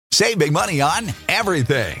Save big money on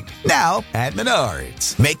everything. Now at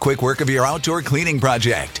Menards. Make quick work of your outdoor cleaning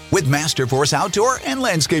project with Masterforce outdoor and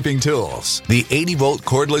landscaping tools. The 80-volt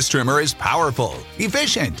cordless trimmer is powerful,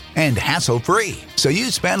 efficient, and hassle-free. So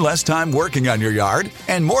you spend less time working on your yard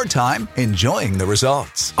and more time enjoying the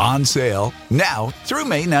results. On sale now through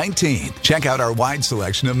May 19th. Check out our wide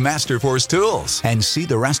selection of Masterforce tools and see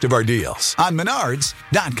the rest of our deals on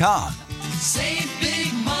Menards.com. Save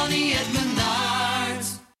big money at Menards.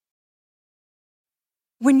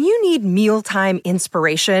 When you need mealtime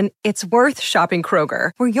inspiration, it's worth shopping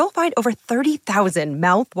Kroger, where you'll find over 30,000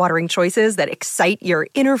 mouth-watering choices that excite your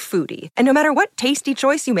inner foodie. And no matter what tasty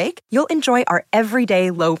choice you make, you'll enjoy our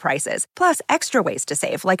everyday low prices, plus extra ways to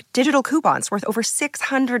save, like digital coupons worth over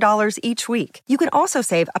 $600 each week. You can also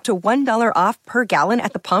save up to $1 off per gallon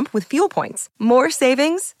at the pump with fuel points. More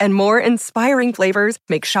savings and more inspiring flavors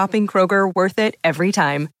make shopping Kroger worth it every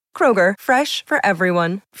time. Kroger, fresh for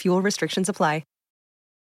everyone. Fuel restrictions apply.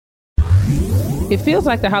 It feels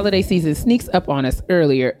like the holiday season sneaks up on us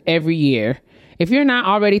earlier every year. If you're not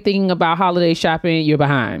already thinking about holiday shopping, you're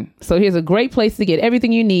behind. So here's a great place to get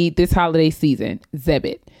everything you need this holiday season,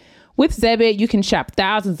 Zebit. With Zebit, you can shop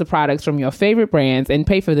thousands of products from your favorite brands and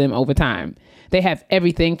pay for them over time. They have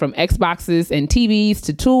everything from Xboxes and TVs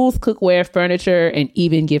to tools, cookware, furniture, and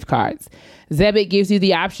even gift cards. Zebit gives you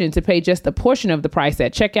the option to pay just a portion of the price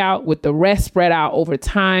at checkout, with the rest spread out over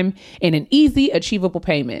time in an easy, achievable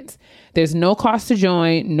payment. There's no cost to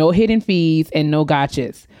join, no hidden fees, and no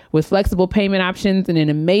gotchas. With flexible payment options and an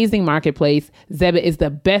amazing marketplace, Zebit is the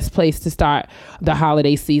best place to start the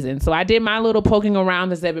holiday season. So I did my little poking around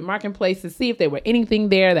the Zebit marketplace to see if there were anything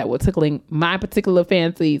there that were tickling my particular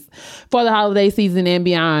fancies for the holiday season and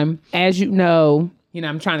beyond. As you know,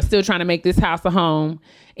 I'm still trying to make this house a home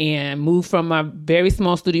and move from my very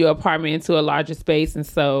small studio apartment into a larger space. And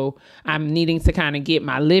so I'm needing to kind of get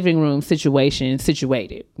my living room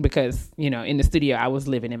situated because, in the studio, I was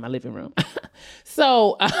living in my living room.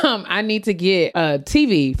 So I need to get a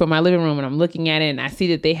TV for my living room, and I'm looking at it and I see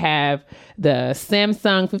that they have the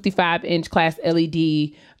Samsung 55-inch class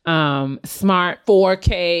LED smart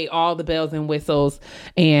 4K, all the bells and whistles.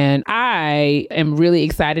 And I am really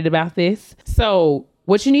excited about this. So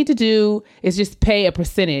what you need to do is just pay a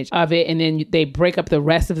percentage of it, and then they break up the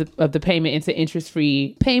rest of the payment into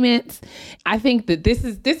interest-free payments. I think that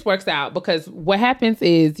this works out because what happens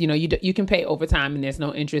is, you can pay over time and there's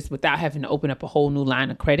no interest without having to open up a whole new line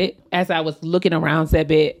of credit. As I was looking around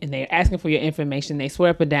Zebit and they're asking for your information, they swear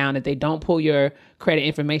up and down that they don't pull your credit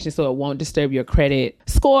information so it won't disturb your credit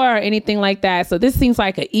score or anything like that. So this seems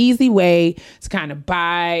like an easy way to kind of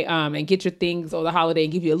buy and get your things over the holiday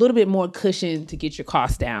and give you a little bit more cushion to get your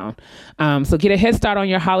costs down. So get a head start on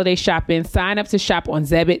your holiday shopping. Sign up to shop on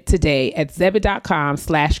Zebit today at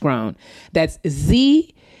Zebit.com/grown. That's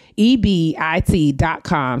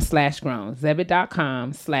ZEBIT.com/grown.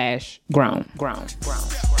 Zebit.com/grown. Grown.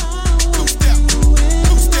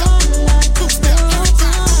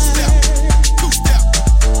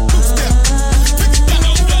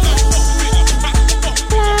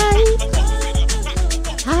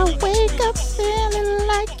 I wake up feeling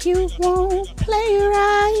like you won't play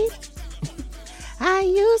right. I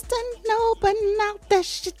used to know, but now that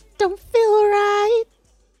shit don't feel right.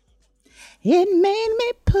 It made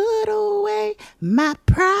me put away my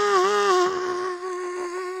pride.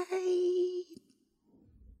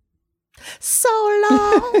 So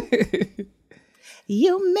long.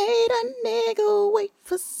 You made a nigga wait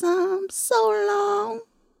for some so long.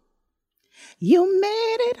 You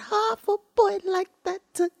made it hard for a boy like that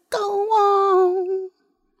to go on.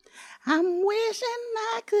 I'm wishing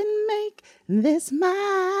I could make this mine.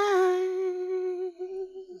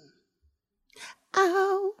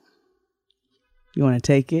 Oh. You want to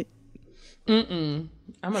take it? I'm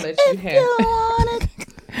going to let you have it. If you want it,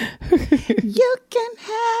 you can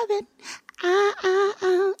have it.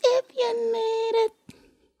 If you need it,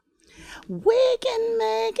 we can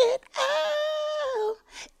make it. Oh,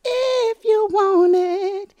 if you want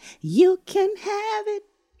it, you can have it.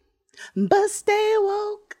 But stay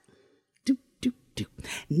woke.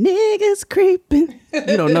 Niggas creeping.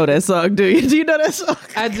 You don't know that song, do you? Do you know that song?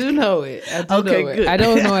 I do know it. Good. I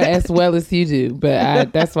don't know it as well as you do,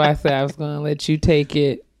 but that's why I said I was going to let you take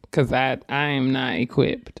it, because I am not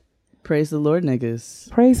equipped. Praise the Lord,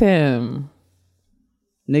 niggas. Praise him.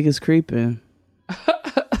 Niggas creeping.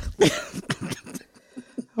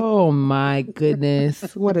 Oh my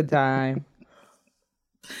goodness. What a time.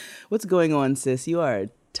 What's going on, sis? You are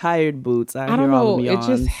tired boots. I don't know. It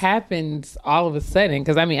just happens all of a sudden.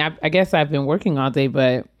 Because I guess I've been working all day,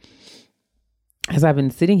 but as I've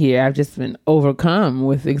been sitting here, I've just been overcome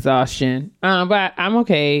with exhaustion. But I'm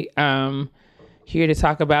okay. Here to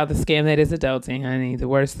talk about the scam that is adulting, honey. The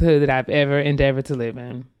worst hood that I've ever endeavored to live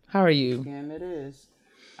in. How are you? Scam it is.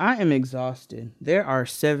 I am exhausted. There are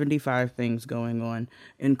 75 things going on,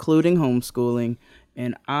 including homeschooling,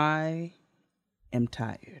 and I am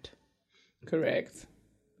tired. Correct.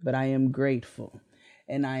 But I am grateful,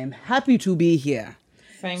 and I am happy to be here.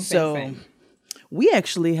 Same. We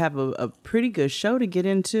actually have a pretty good show to get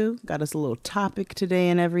into. Got us a little topic today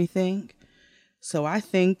and everything. So I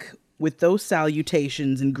think with those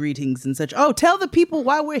salutations and greetings and such. Oh, tell the people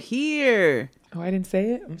why we're here. Oh, I didn't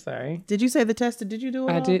say it? I'm sorry. Did you say the test? Did you do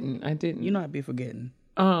it? I didn't. You know I'd be forgetting.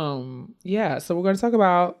 Yeah. So we're going to talk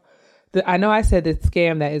about I know I said the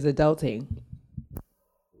scam that is adulting.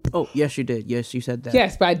 Oh, yes, you did. Yes, you said that.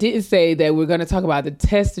 Yes, but I didn't say that we're going to talk about the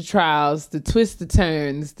tests, the trials, the twists, the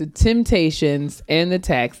turns, the temptations, and the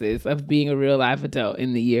taxes of being a real life adult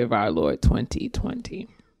in the year of our Lord 2020.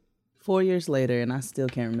 4 years later, and I still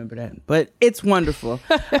can't remember that. But it's wonderful.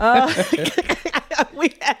 We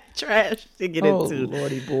have trash to get into.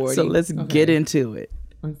 Lordy boardy. So let's get into it.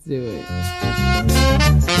 Let's do it.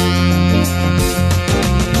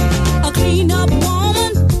 A clean-up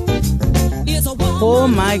woman is a woman. Oh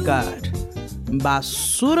my God.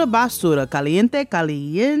 Basura, caliente,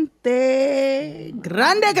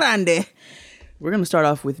 grande. We're going to start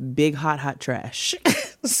off with big, hot trash.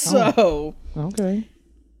 So, Okay.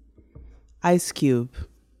 Ice Cube.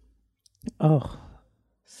 Oh.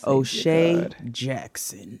 O'Shea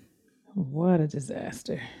Jackson. What a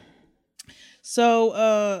disaster.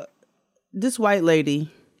 So, this white lady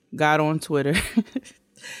got on Twitter.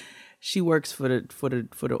 She works for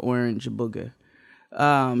the Orange Booger.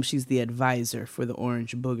 She's the advisor for the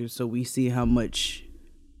Orange Booger, so we see how much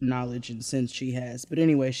knowledge and sense she has. But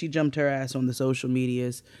anyway, she jumped her ass on the social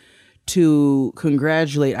medias to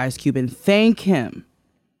congratulate Ice Cube and thank him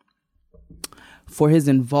for his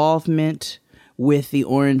involvement with the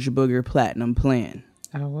Orange Booger Platinum Plan.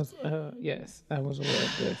 I was aware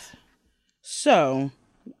of this. So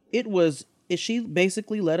she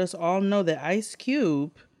basically let us all know that Ice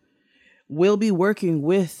Cube will be working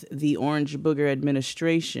with the Orange Booger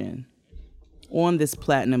administration on this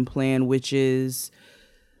Platinum Plan, which is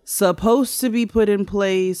supposed to be put in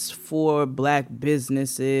place for Black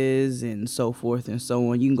businesses and so forth and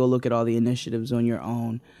so on. You can go look at all the initiatives on your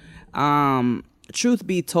own. Truth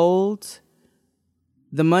be told,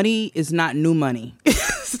 the money is not new money.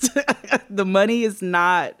 The money is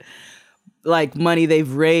not like money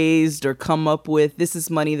they've raised or come up with. This is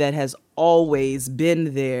money that has always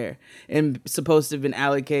been there and supposed to have been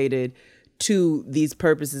allocated to these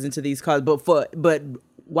purposes and to these causes. But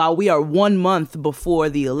while we are 1 month before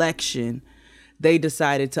the election, they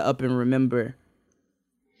decided to up and remember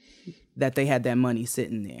that they had that money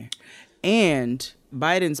sitting there. And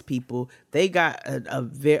Biden's people, they got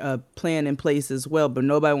a plan in place as well, but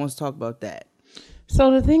nobody wants to talk about that.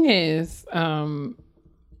 So the thing is,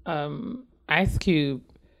 Ice Cube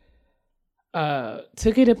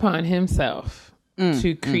took it upon himself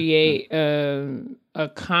to create a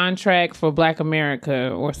contract for Black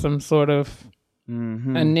America or some sort of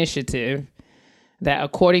initiative that,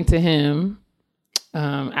 according to him,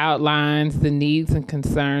 outlines the needs and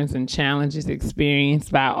concerns and challenges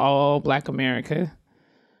experienced by all Black America.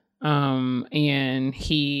 And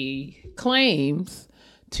he claims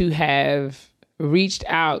to have reached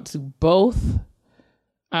out to both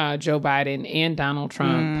Joe Biden and Donald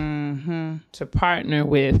Trump to partner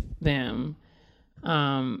with them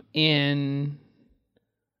in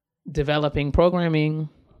developing programming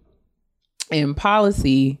and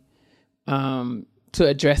policy to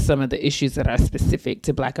address some of the issues that are specific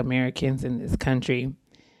to Black Americans in this country.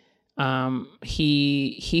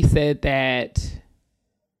 He said that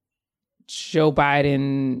Joe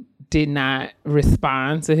Biden did not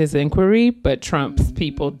respond to his inquiry, but Trump's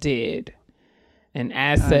people did. And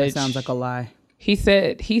as such, that sounds like a lie. He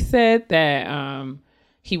said that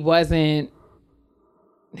he wasn't.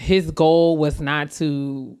 His goal was not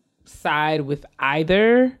to side with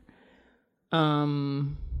either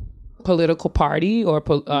political party or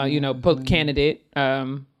candidate,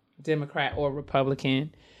 Democrat or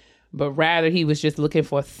Republican, but rather he was just looking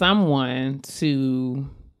for someone to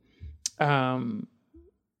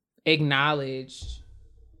acknowledge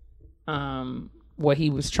what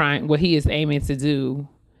he is aiming to do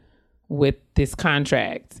with this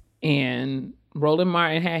contract. And Roland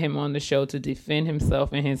Martin had him on the show to defend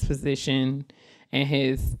himself and his position and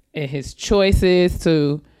his choices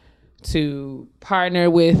to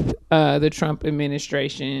partner with the Trump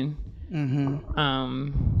administration.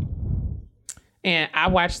 And I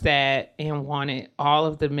watched that and wanted all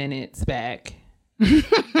of the minutes back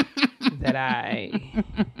that I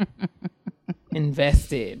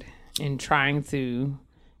invested in trying to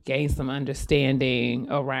gain some understanding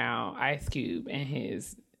around Ice Cube and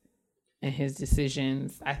his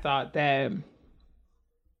decisions. I thought that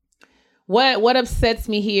what upsets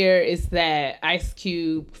me here is that Ice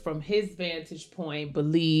Cube, from his vantage point,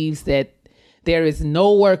 believes that there is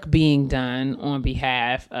no work being done on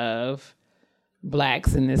behalf of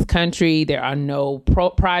Blacks in this country. There are no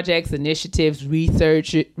projects, initiatives,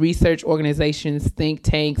 research organizations, think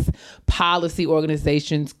tanks, policy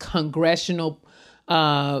organizations, congressional,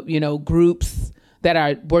 groups that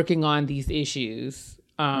are working on these issues.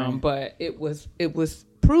 But it was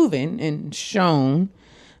proven and shown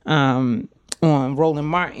on Roland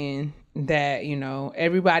Martin that,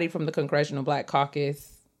 everybody from the Congressional Black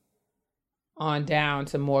Caucus on down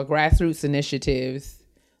to more grassroots initiatives,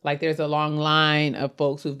 like there's a long line of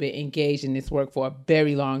folks who've been engaged in this work for a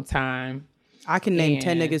very long time. I can name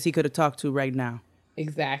 10 niggas he could have talked to right now.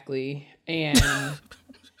 Exactly. And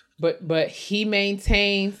but he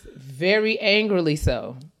maintains very angrily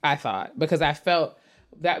so, I thought, because I felt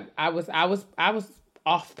that I was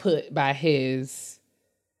off put by his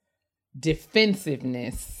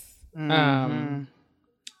defensiveness. And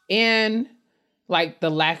like the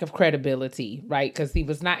lack of credibility, right? Because he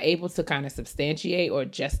was not able to kind of substantiate or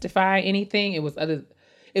justify anything. It was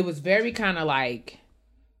very kind of like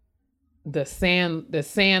the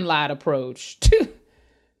Sandlot approach to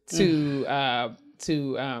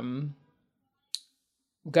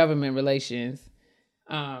government relations.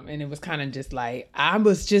 And it was kind of just like, I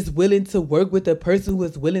was just willing to work with the person who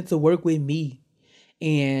was willing to work with me.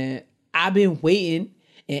 And I've been waiting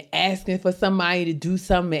and asking for somebody to do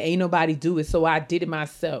something and ain't nobody do it. So I did it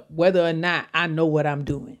myself, whether or not I know what I'm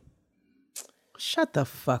doing. Shut the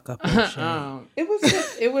fuck up.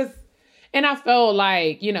 It was, and I felt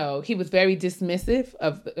like, he was very dismissive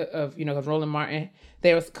of Roland Martin.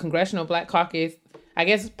 There was Congressional Black Caucus, I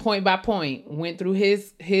guess point by point, went through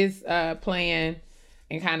his plan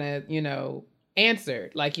and kind of,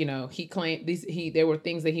 answered. Like, he claimed there were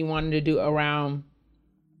things that he wanted to do around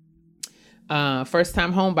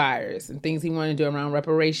first-time home buyers and things he wanted to do around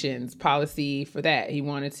reparations, policy for that. He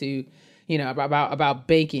wanted to, about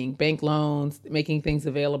bank loans, making things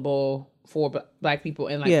available for Black people.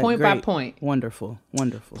 And point by point. Wonderful.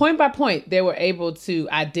 Point by point, they were able to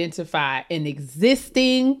identify an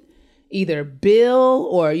existing either bill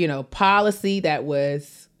or, policy that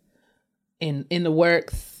was in the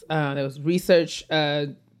works. There was research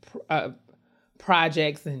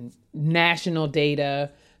projects and national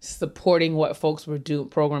data supporting what folks were doing,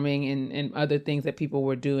 programming and other things that people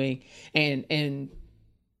were doing. And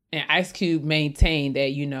Ice Cube maintained that,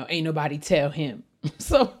 ain't nobody tell him.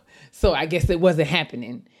 So I guess it wasn't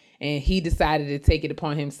happening. And he decided to take it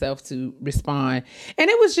upon himself to respond. And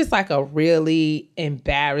it was just like a really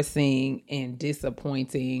embarrassing and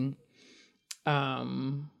disappointing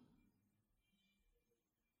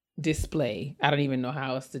display. I don't even know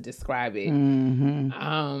how else to describe it.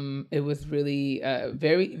 It was really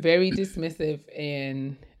very, very dismissive.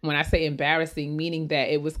 And when I say embarrassing, meaning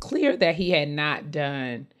that it was clear that he had not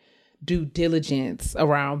done due diligence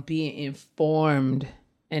around being informed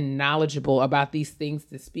and knowledgeable about these things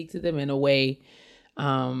to speak to them in a way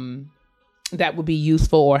that would be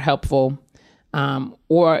useful or helpful,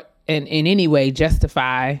 or in any way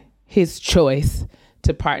justify his choice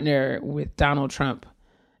to partner with Donald Trump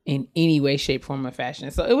in any way, shape, form, or fashion.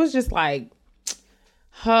 So it was just like,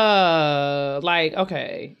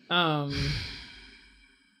 okay.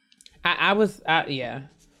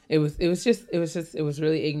 It was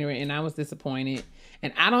really ignorant, and I was disappointed.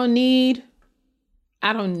 And I don't need,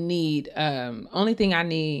 only thing I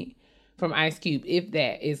need from Ice Cube, if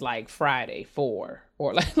that, is like Friday 4,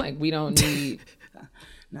 or like we don't need.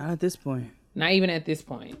 Not at this point. Not even at this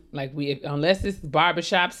point. Like unless it's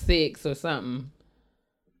Barbershop 6 or something.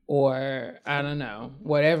 Or I don't know,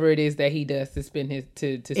 whatever it is that he does to spend his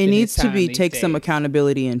to. It needs to be take some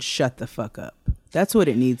accountability and shut the fuck up. That's what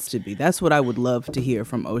it needs to be. That's what I would love to hear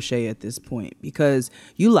from O'Shea at this point, because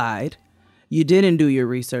you lied. You didn't do your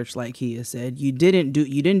research like he has said. You didn't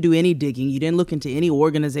do any digging. You didn't look into any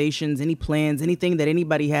organizations, any plans, anything that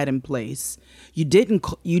anybody had in place. You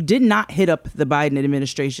did not hit up the Biden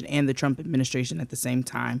administration and the Trump administration at the same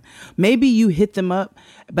time. Maybe you hit them up,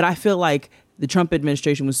 but I feel like the Trump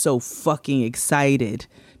administration was so fucking excited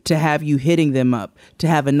to have you hitting them up, to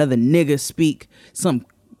have another nigga speak some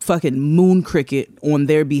fucking moon cricket on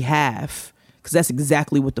their behalf, because that's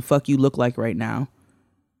exactly what the fuck you look like right now.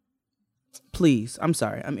 Please, I'm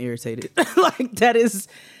sorry, I'm irritated. This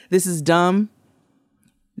is dumb.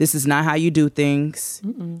 This is not how you do things.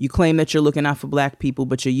 You claim that you're looking out for black people,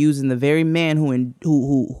 but you're using the very man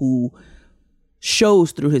who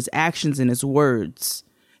shows through his actions and his words,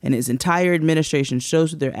 and his entire administration shows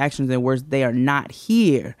through their actions and words they are not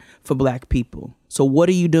here for black people. So what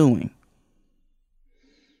are you doing?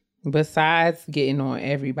 Besides getting on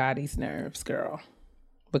everybody's nerves, girl,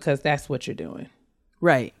 because that's what you're doing.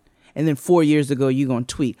 Right. And then 4 years ago, you're going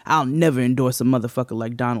to tweet, I'll never endorse a motherfucker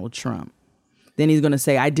like Donald Trump. Then he's going to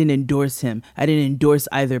say, I didn't endorse him. I didn't endorse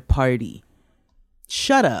either party.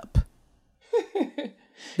 Shut up.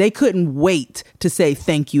 They couldn't wait to say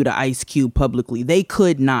thank you to Ice Cube publicly. They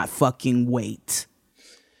could not fucking wait.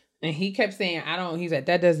 And he kept saying, he's like,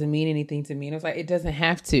 that doesn't mean anything to me. And I was like, it doesn't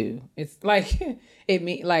have to. It's like,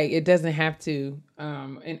 it doesn't have to.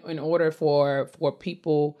 In order for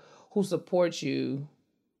people who support you,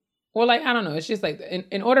 or like, I don't know, it's just like,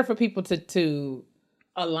 in order for people to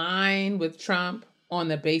align with Trump on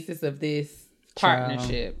the basis of this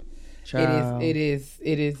partnership, it's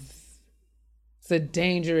a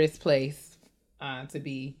dangerous place to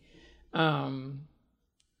be. I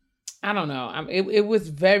don't know. It was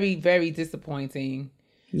very, very disappointing.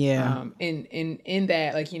 Yeah. In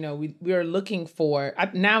that, like, you know, we are looking for,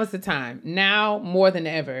 now is the time. Now more than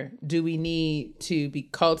ever do we need to be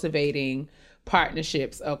cultivating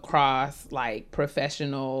partnerships across like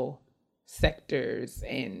professional sectors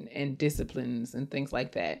and disciplines and things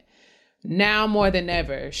like that. Now more than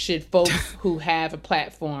ever should folks who have a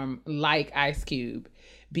platform like Ice Cube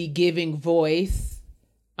be giving voice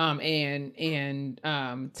and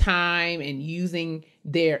time and using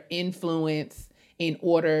their influence in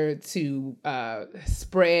order to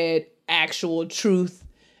spread actual truth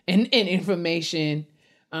and information,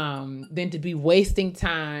 than to be wasting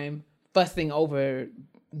time fussing over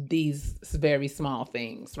these very small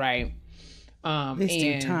things, right?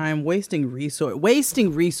 Wasting time, wasting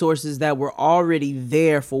resources that were already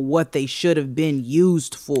there for what they should have been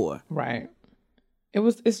used for. Right.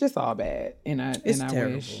 It's just all bad, and I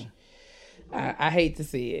terrible. wish I hate to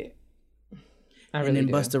see it. And then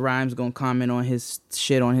Busta Rhymes gonna comment on his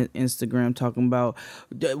shit on his Instagram talking about,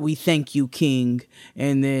 we thank you, King.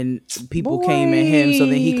 And then people came at him, so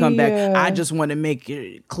then he come back. I just want to make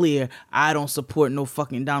it clear, I don't support no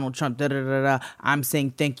fucking Donald Trump. Da da da da. I'm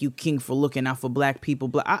saying thank you, King, for looking out for black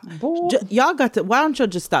people. Y'all got to. Why don't y'all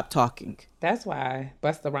just stop talking? That's why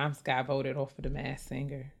Busta Rhymes got voted off for the Masked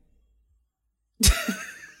Singer.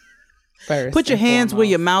 Put your hands where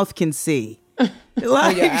your mouth can see.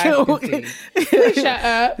 Like, shut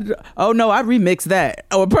up. Oh no, I remixed that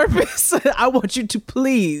on purpose. I want you to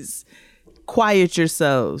please quiet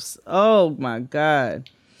yourselves. Oh my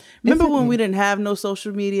God. Remember when we didn't have no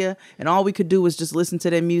social media and all we could do was just listen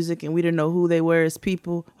to their music and we didn't know who they were as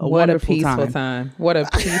people? What a peaceful time. What a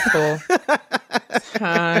peaceful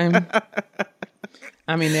time.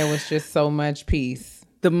 I mean, there was just so much peace.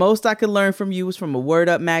 The most I could learn from you was from a Word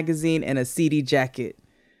Up magazine and a CD jacket.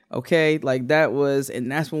 Okay, like that was,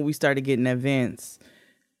 and that's when we started getting advanced.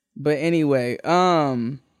 But anyway,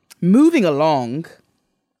 moving along.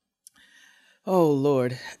 Oh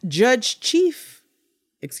Lord, Chief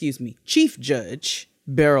Judge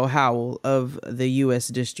Beryl Howell of the U.S.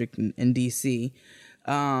 District in D.C.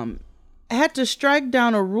 Had to strike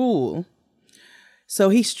down a rule. So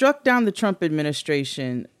he struck down the Trump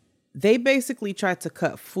administration. They basically tried to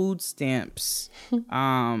cut food stamps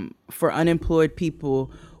for unemployed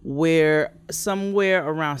people, where somewhere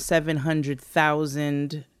around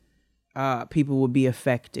 700,000 people would be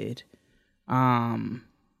affected. Let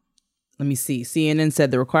me see. CNN said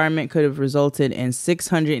the requirement could have resulted in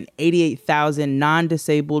 688,000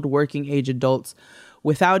 non-disabled working age adults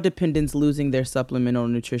without dependents losing their supplemental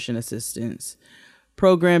nutrition assistance.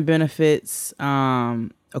 Program benefits,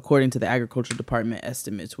 according to the Agriculture Department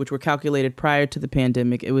estimates, which were calculated prior to the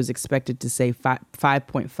pandemic, it was expected to save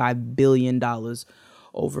 $5.5 billion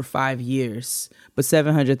over 5 years, but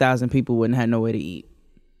 700,000 people wouldn't have nowhere to eat.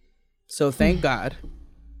 So thank God,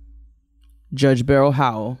 Judge Beryl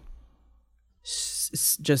Howell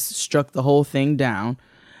just struck the whole thing down.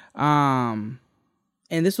 And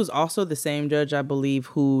this was also the same judge, I believe,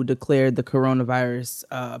 who declared the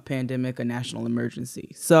coronavirus pandemic a national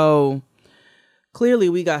emergency. So clearly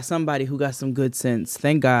we got somebody who got some good sense.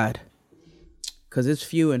 Thank God. Because it's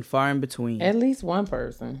few and far in between. At least one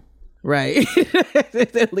person. Right.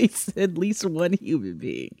 at least one human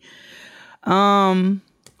being.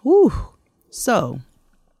 So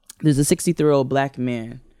there's a 63-year-old black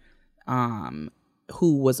man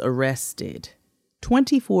who was arrested.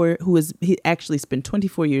 He actually spent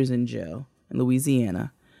 24 years in jail in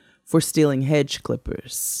Louisiana for stealing hedge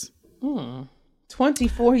clippers.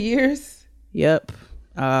 24 years? Yep.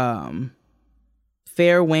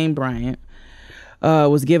 Fair Wayne Bryant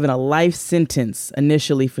was given a life sentence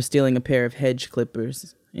initially for stealing a pair of hedge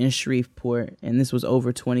clippers in Shreveport, and this was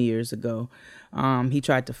over 20 years ago. He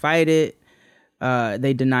tried to fight it.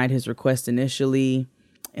 They denied his request initially,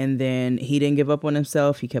 and then he didn't give up on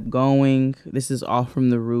himself. He kept going. This is all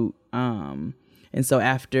from The Root. And so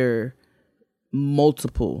after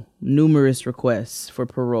numerous requests for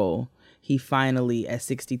parole, he finally, at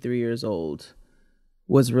 63 years old,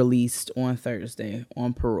 was released on Thursday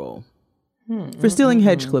on parole for stealing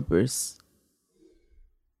hedge clippers.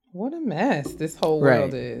 What a mess this whole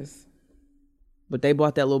world is. But they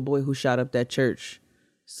bought that little boy who shot up that church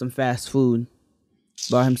some fast food.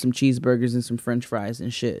 Bought him some cheeseburgers and some french fries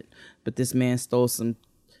and shit. But this man stole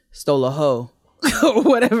a hoe or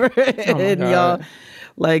whatever. And y'all,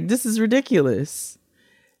 like, this is ridiculous.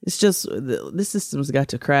 It's just, this system's got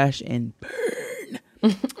to crash and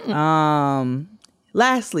burn.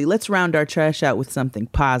 Lastly, let's round our trash out with something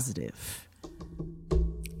positive.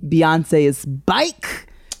 Beyonce's bike.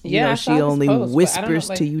 You know, she only whispers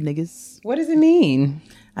to you niggas. What does it mean?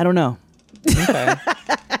 I don't know. Okay.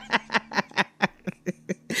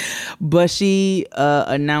 But she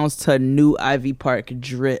announced her new Ivy Park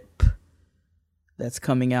drip that's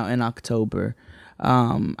coming out in October.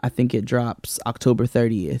 I think it drops October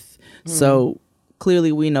 30th. So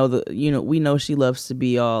clearly we know she loves to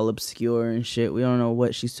be all obscure and shit. We don't know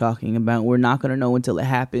what she's talking about. We're not going to know until it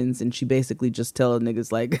happens. And she basically just tells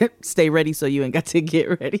niggas like, stay ready so you ain't got to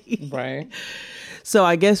get ready. Right. So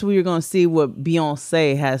I guess we were going to see what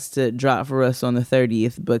Beyonce has to drop for us on the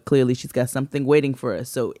 30th, but clearly she's got something waiting for us.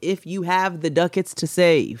 So if you have the ducats to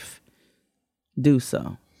save, do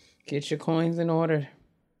so. Get your coins in order.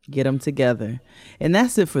 Get them together. And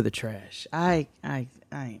that's it for the trash. I am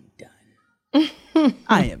done.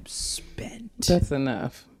 I am spent. That's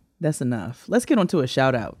enough. That's enough. Let's get on to a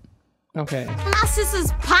shout out. Okay. My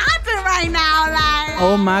sister's popping right now, like.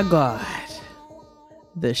 Oh my God.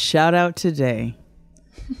 The shout out today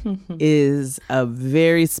is a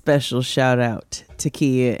very special shout out to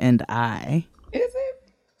Kia and I. Is it?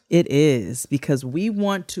 It is, because we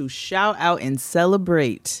want to shout out and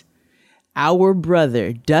celebrate our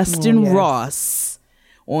brother, Dustin Ross,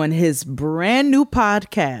 on his brand new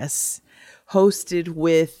podcast, hosted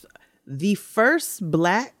with the first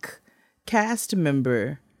Black cast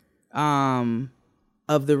member of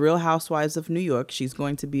The Real Housewives of New York. She's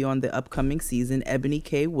going to be on the upcoming season, Ebony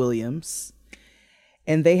K. Williams.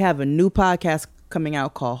 And they have a new podcast coming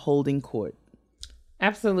out called Holding Court.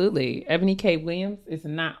 Absolutely. Ebony K. Williams is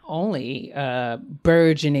not only a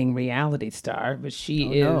burgeoning reality star, but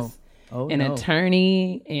she is an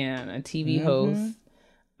attorney and a TV host.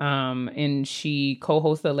 And she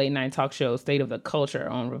co-hosts the late night talk show State of the Culture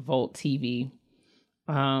on Revolt TV.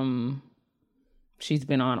 She's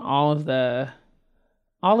been on all of the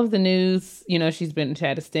news. You know, she's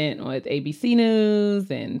had a stint with ABC News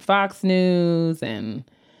and Fox News, and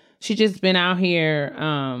she's just been out here.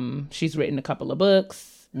 She's written a couple of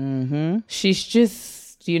books. She's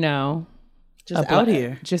just,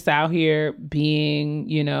 out here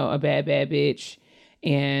being, a bad bitch.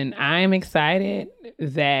 And I'm excited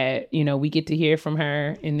that, we get to hear from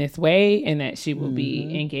her in this way, and that she will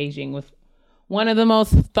be engaging with one of the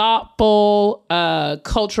most thoughtful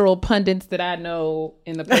cultural pundits that I know,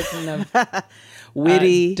 in the person of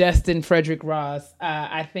witty Dustin Frederick Ross.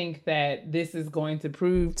 I think that this is going to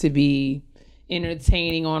prove to be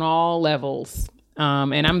entertaining on all levels.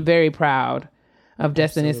 And I'm very proud of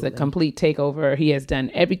Dustin. It's a complete takeover. He has done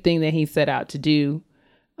everything that he set out to do.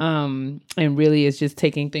 And really is just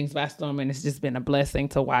taking things by storm. And it's just been a blessing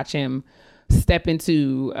to watch him step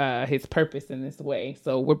into his purpose in this way.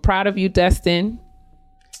 So we're proud of you, Dustin.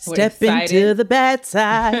 Step into the bad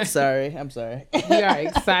side. I'm sorry. We are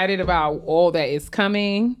excited about all that is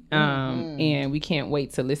coming. And we can't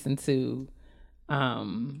wait to listen to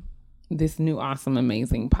this new awesome,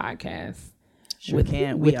 amazing podcast with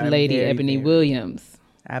Lady Ebony Williams.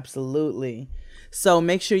 Absolutely. So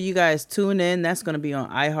make sure you guys tune in. That's going to be on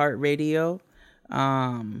iHeartRadio.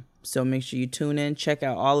 So make sure you tune in. Check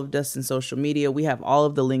out all of Dustin's social media. We have all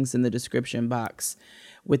of the links in the description box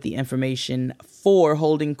with the information for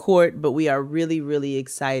Holding Court. But we are really, really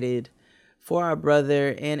excited for our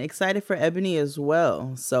brother and excited for Ebony as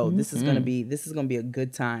well. So this is gonna be a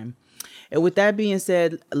good time. And with that being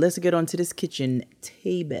said, let's get on to this kitchen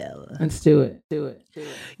table. Let's do it.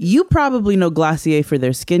 You probably know Glossier for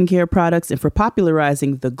their skincare products and for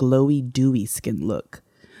popularizing the glowy, dewy skin look.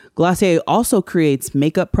 Glossier also creates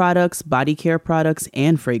makeup products, body care products,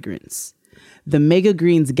 and fragrance. The Mega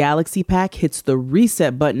Greens Galaxy Pack hits the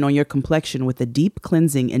reset button on your complexion with a deep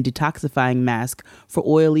cleansing and detoxifying mask for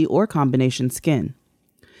oily or combination skin.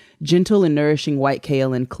 Gentle and nourishing white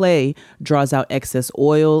kaolin clay draws out excess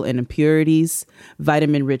oil and impurities.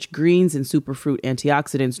 Vitamin-rich greens and superfruit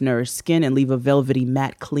antioxidants nourish skin and leave a velvety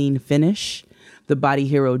matte clean finish. The Body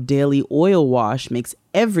Hero Daily Oil Wash makes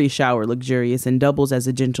every shower luxurious and doubles as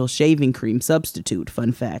a gentle shaving cream substitute.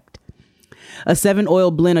 Fun fact. A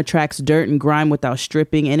 7-oil blend attracts dirt and grime without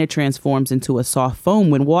stripping, and it transforms into a soft foam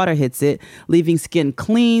when water hits it, leaving skin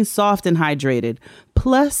clean, soft, and hydrated.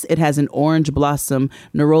 Plus, it has an orange blossom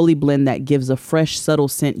neroli blend that gives a fresh, subtle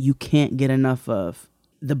scent you can't get enough of.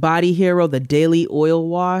 The Body Hero, the Daily Oil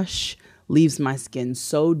Wash, leaves my skin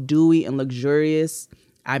so dewy and luxurious.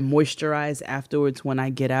 I moisturize afterwards when I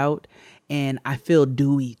get out, and I feel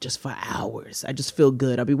dewy just for hours. I just feel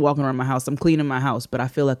good. I'll be walking around my house. I'm cleaning my house, but I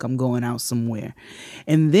feel like I'm going out somewhere.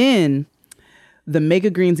 And then the Mega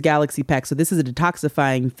Greens Galaxy Pack. So this is a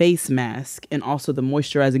detoxifying face mask and also the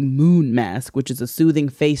moisturizing moon mask, which is a soothing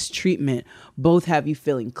face treatment. Both have you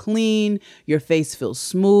feeling clean. Your face feels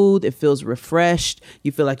smooth. It feels refreshed.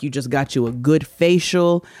 You feel like you just got you a good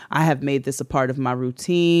facial. I have made this a part of my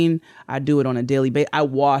routine. I do it on a daily basis. I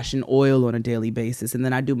wash and oil on a daily basis. And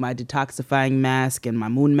then I do my detoxifying mask and my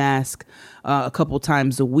moon mask a couple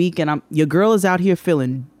times a week. And your girl is out here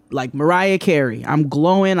feeling like Mariah Carey. I'm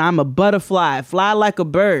glowing. I'm a butterfly. Fly like a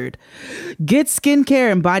bird. Get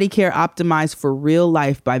skincare and body care optimized for real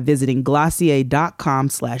life by visiting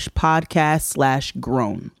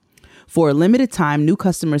Glossier.com/podcast/grown. For a limited time, new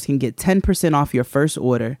customers can get 10% off your first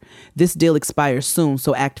order. This deal expires soon,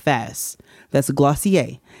 so act fast. That's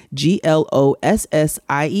Glossier,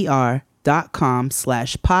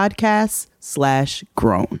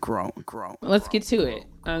 GLOSSIER.com/podcast/grown. Let's get to it.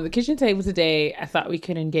 The kitchen table today, I thought we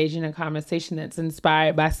could engage in a conversation that's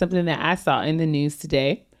inspired by something that I saw in the news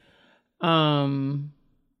today. And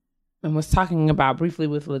was talking about briefly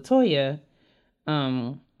with LaToya.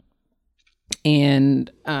 I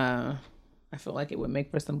feel like it would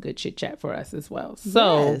make for some good chit chat for us as well.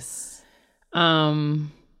 So, Yes.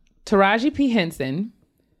 Taraji P. Henson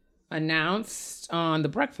announced on The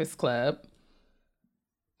Breakfast Club,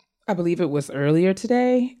 I believe it was earlier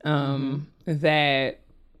today, that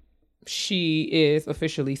she is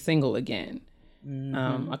officially single again.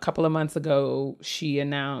 A couple of months ago, she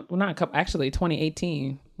announced, well, not a couple, actually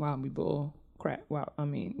 2018. Wow, we bull crap. Wow, I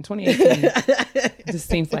mean, 2018 just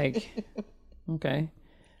seems like, okay.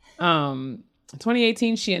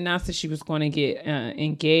 2018, she announced that she was going to get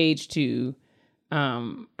engaged to,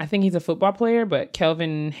 I think he's a football player, but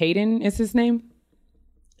Kelvin Hayden is his name.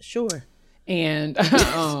 Sure. And,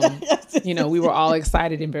 we were all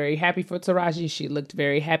excited and very happy for Taraji. She looked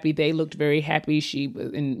very happy. They looked very happy. She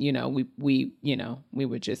was, and, we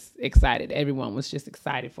were just excited. Everyone was just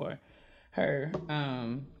excited for her.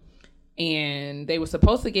 And they were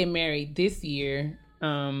supposed to get married this year.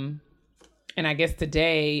 And I guess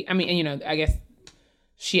today, I guess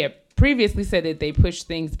she had previously said that they pushed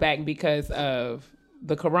things back because of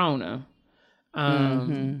the corona. We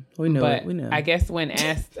know but it. We know. I guess when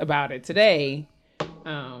asked about it today,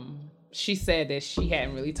 she said that she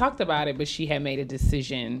hadn't really talked about it, but she had made a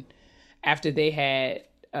decision after they had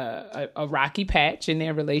a rocky patch in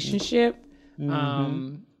their relationship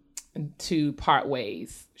to part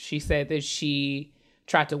ways. She said that she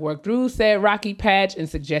tried to work through said rocky patch and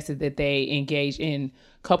suggested that they engage in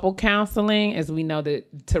couple counseling, as we know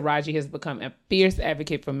that Taraji has become a fierce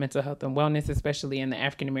advocate for mental health and wellness, especially in the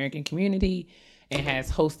African American community, and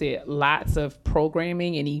has hosted lots of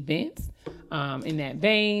programming and events in that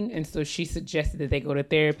vein. And so she suggested that they go to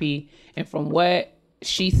therapy. And from what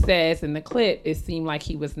she says in the clip, it seemed like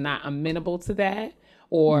he was not amenable to that,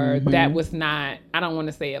 or that was not, I don't want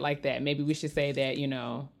to say it like that. Maybe we should say that,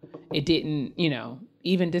 it didn't,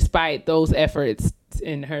 even despite those efforts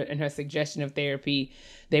in her suggestion of therapy,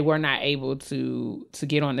 they were not able to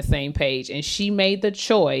get on the same page. And she made the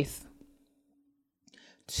choice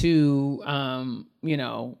to,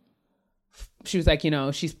 she was like,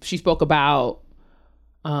 she spoke about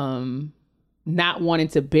not wanting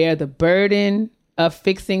to bear the burden of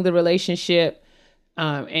fixing the relationship,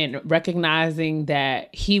 and recognizing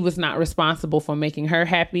that he was not responsible for making her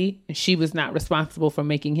happy and she was not responsible for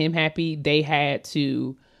making him happy. They had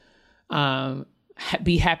to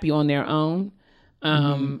be happy on their own.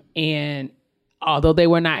 And although they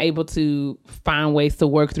were not able to find ways to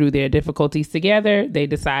work through their difficulties together, they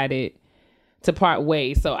decided to part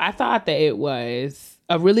ways. So I thought that it was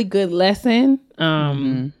a really good lesson,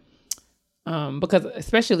 because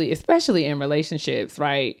especially in relationships,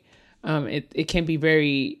 right? It can be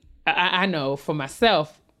very, I know for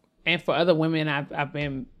myself, and for other women I've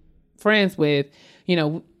been friends with, you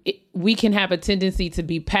know, we can have a tendency to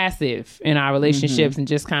be passive in our relationships and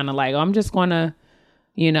just kind of like, oh, I'm just going to,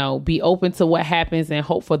 you know, be open to what happens and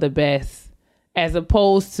hope for the best, as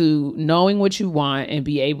opposed to knowing what you want and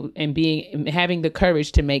having the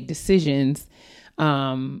courage to make decisions,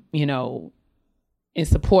 you know, in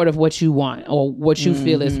support of what you want or what you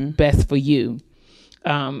feel is best for you.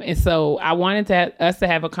 And so I wanted us to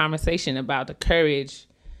have a conversation about the courage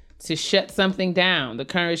to shut something down, the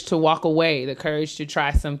courage to walk away, the courage to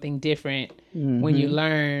try something different when you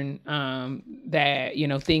learn that, you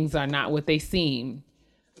know, things are not what they seem.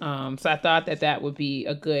 So I thought that would be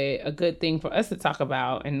a good thing for us to talk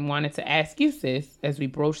about, and wanted to ask you, sis, as we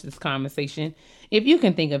broach this conversation, if you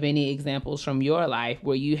can think of any examples from your life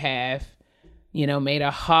where you have, you know, made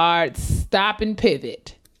a hard stop and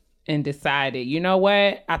pivot and decided, you know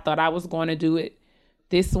what, I thought I was going to do it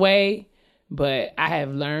this way, but I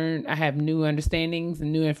have learned, I have new understandings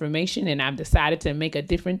and new information, and I've decided to make a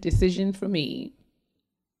different decision for me.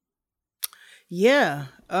 Yeah.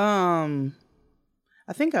 I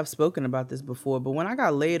think I've spoken about this before, but when I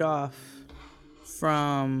got laid off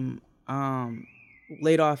are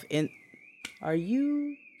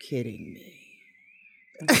you kidding me?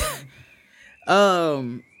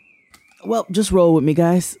 Well, just roll with me,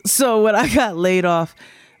 guys. So when I got laid off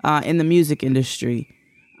in the music industry,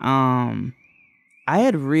 I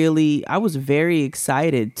was very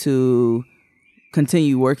excited to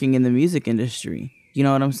continue working in the music industry. You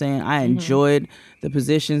know what I'm saying? I enjoyed the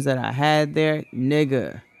positions that I had there.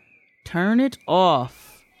 Nigga, turn it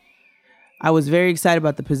off. I was very excited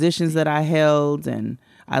about the positions that I held, and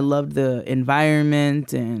I loved the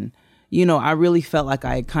environment, and, you know, I really felt like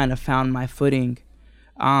I kind of found my footing.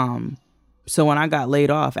 So when I got laid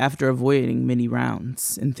off after avoiding many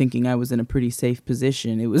rounds and thinking I was in a pretty safe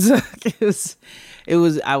position, I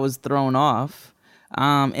was thrown off.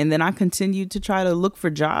 And then I continued to try to look for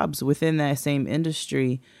jobs within that same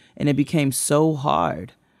industry, and it became so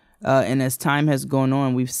hard. And as time has gone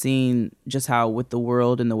on, we've seen just how, with the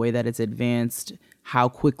world and the way that it's advanced, how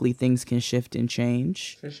quickly things can shift and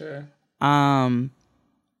change. For sure. And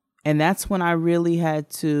that's when I really had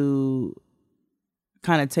to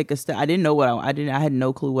kind of take a step. I didn't know I had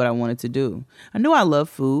no clue what I wanted to do. I knew I love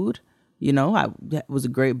food. You know, I was a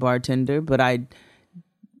great bartender, but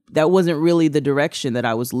that wasn't really the direction that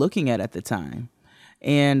I was looking at the time.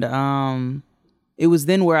 And it was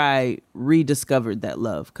then where I rediscovered that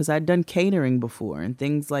love, because I'd done catering before and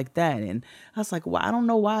things like that. And I was like, well, I don't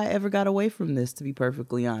know why I ever got away from this, to be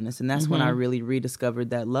perfectly honest. And that's when I really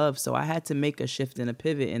rediscovered that love. So I had to make a shift and a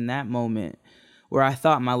pivot in that moment, where I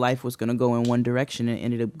thought my life was going to go in one direction and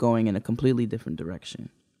ended up going in a completely different direction.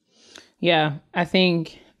 Yeah, I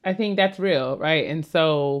think that's real, right? And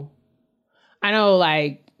so I know,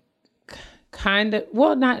 like, but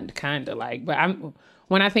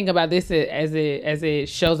when I think about this as it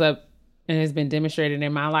shows up and has been demonstrated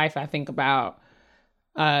in my life, I think about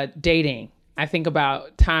dating. I think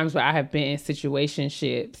about times where I have been in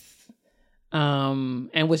situationships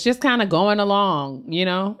and was just kind of going along, you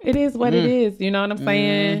know, it is what it is. You know what I'm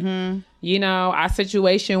saying? You know, our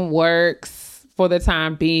situation works for the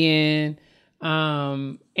time being.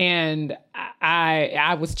 And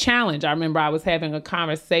I was challenged. I remember I was having a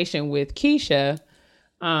conversation with Keisha,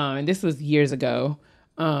 and this was years ago.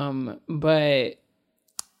 But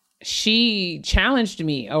she challenged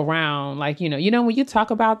me around, like, you know, when you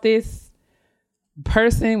talk about this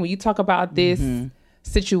person, when you talk about this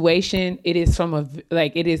situation, it's from a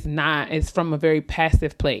very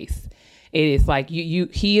passive place. It is like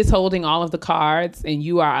he is holding all of the cards, and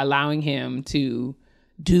you are allowing him to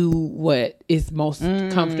do what is most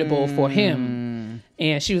comfortable for him.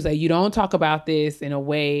 And she was like, you don't talk about this in a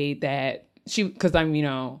way that because I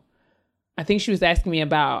think she was asking me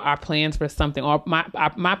about our plans for something, or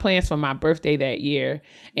my plans for my birthday that year.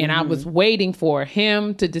 And I was waiting for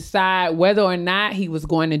him to decide whether or not he was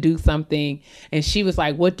going to do something. And she was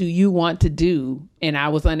like, what do you want to do? And I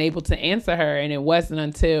was unable to answer her. And it wasn't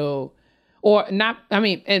until, it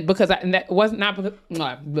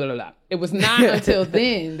was not until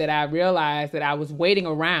then that I realized that I was waiting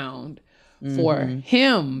around for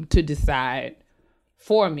him to decide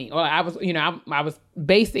for me. Or I was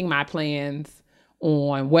basing my plans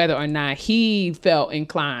on whether or not he felt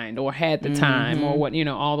inclined or had the time or what,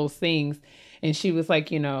 all those things. And she was like,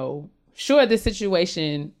 sure, this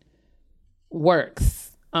situation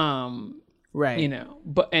works. Right.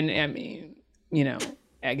 But, and I mean,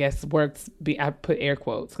 I guess works, I put air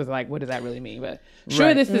quotes because, like, what does that really mean? But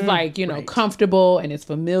sure, this is like, comfortable and it's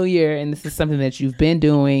familiar and this is something that you've been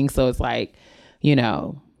doing. So it's like,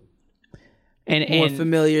 and More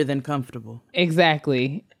familiar than comfortable.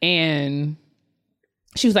 Exactly. And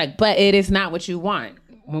she was like, but it is not what you want.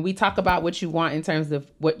 When we talk about what you want in terms of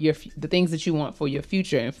what the things that you want for your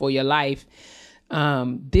future and for your life,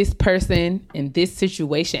 this person and this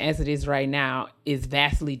situation as it is right now is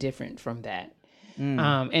vastly different from that.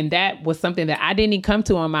 And that was something that I didn't come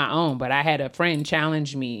to on my own, but I had a friend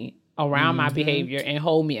challenge me around my behavior and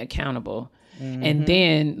hold me accountable. And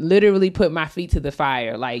then literally put my feet to the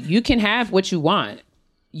fire. Like, you can have what you want.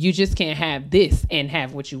 You just can't have this and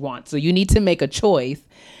have what you want. So you need to make a choice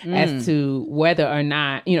as to whether or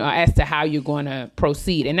not, as to how you're going to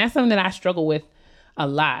proceed. And that's something that I struggle with a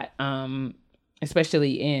lot,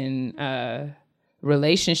 especially in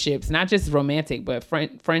relationships, not just romantic, but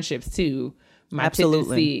friendships too. My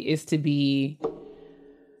tendency is to be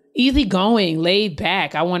easygoing, laid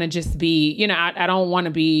back. I want to just be, I don't want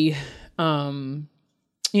to be, I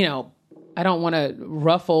don't want to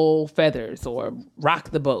ruffle feathers or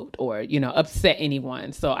rock the boat or, upset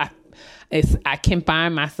anyone. So I can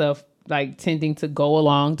find myself like tending to go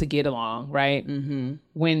along to get along, right? Mm-hmm.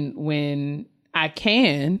 When I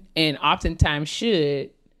can, and oftentimes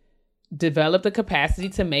should, develop the capacity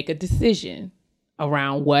to make a decision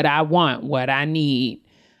around what I want, what I need,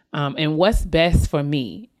 and what's best for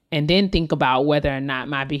me. And then think about whether or not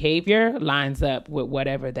my behavior lines up with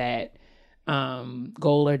whatever that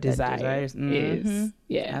goal or desire is.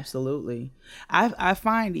 Yeah, absolutely. I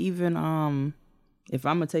find even if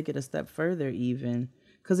I'm gonna take it a step further, even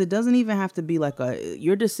because it doesn't even have to be like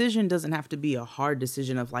your decision doesn't have to be a hard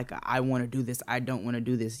decision of like, I want to do this, I don't want to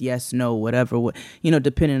do this, yes, no, whatever,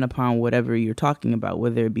 depending upon whatever you're talking about,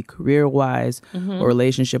 whether it be career wise or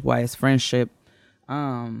relationship wise, friendship.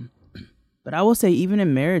 But I will say, even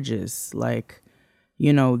in marriages, like,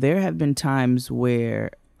 there have been times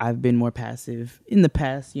where I've been more passive in the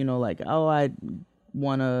past, like, I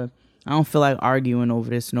don't feel like arguing over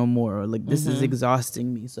this no more. Or like, this is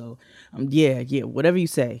exhausting me. So, whatever you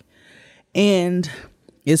say. And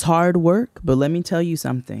it's hard work, but let me tell you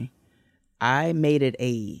something. I made it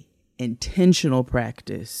a intentional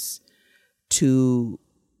practice to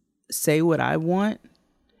say what I want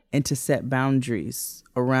and to set boundaries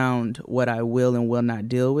around what I will and will not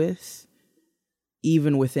deal with,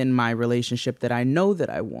 even within my relationship that I know that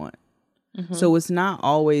I want. Mm-hmm. So it's not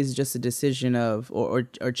always just a decision of or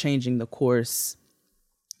changing the course,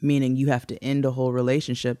 meaning you have to end a whole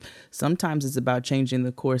relationship. Sometimes it's about changing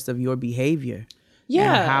the course of your behavior.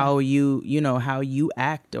 Yeah. And how you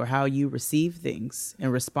act or how you receive things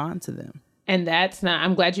and respond to them. And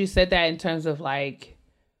I'm glad you said that in terms of like,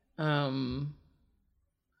 I'm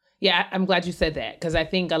glad you said that, because I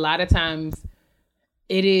think a lot of times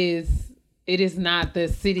it is not the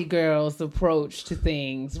city girl's approach to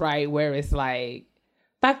things, right? Where it's like,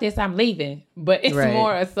 fuck this, I'm leaving. But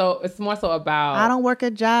it's more so about, I don't work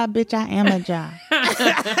a job, bitch, I am a job.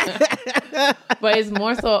 But it's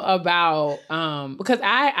more so about because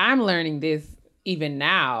I'm learning this even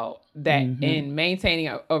now, that in maintaining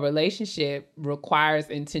a relationship requires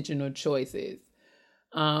intentional choices.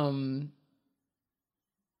 And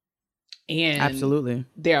absolutely,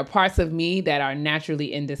 there are parts of me that are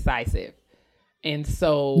naturally indecisive. And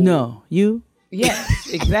so... No, you? Yes,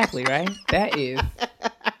 exactly, right?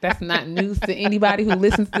 That's not news to anybody who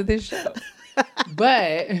listens to this show.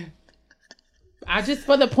 But I just,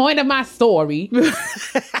 for the point of my story,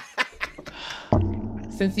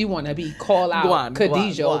 since you want to be call out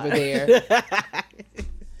Khadijah over there.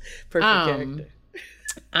 Perfect character.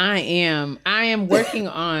 I am working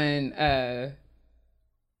on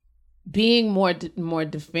being more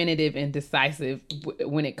definitive and decisive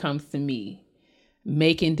when it comes to me.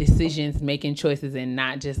 Making decisions, making choices, and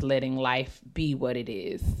not just letting life be what it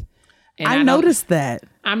is. And I noticed that.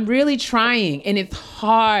 I'm really trying, and it's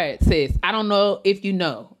hard, sis. I don't know if you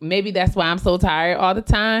know. Maybe that's why I'm so tired all the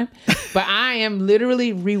time. But I am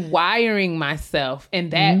literally rewiring myself,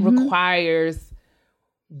 and that requires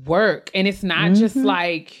work. And it's not just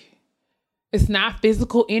like, it's not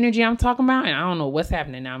physical energy I'm talking about. And I don't know what's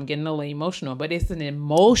happening now. I'm getting a little emotional, but it's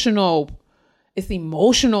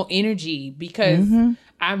emotional energy, because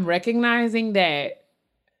I'm recognizing that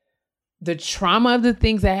the trauma of the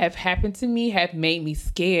things that have happened to me have made me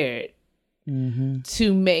scared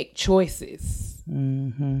to make choices.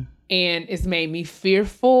 And it's made me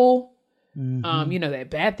fearful, that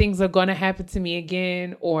bad things are going to happen to me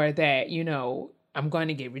again, or that, I'm going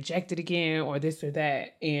to get rejected again, or this or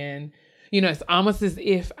that. And, it's almost as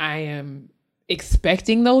if I am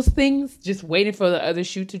expecting those things, just waiting for the other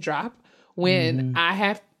shoe to drop. When I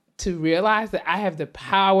have to realize that I have the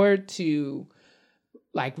power to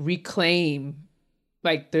like reclaim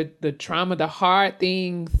like the trauma, the hard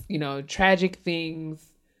things, tragic things,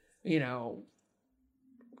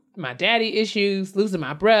 my daddy issues, losing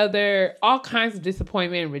my brother, all kinds of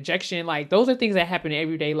disappointment and rejection. Like those are things that happen in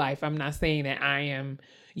everyday life. I'm not saying that I am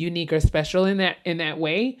unique or special in that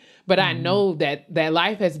way, but I know that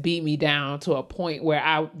life has beat me down to a point where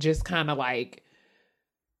I just kind of like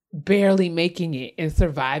barely making it and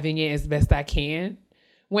surviving it as best I can.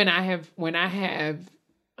 When I have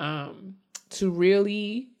to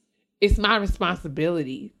really, it's my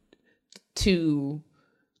responsibility to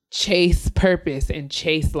chase purpose and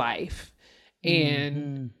chase life.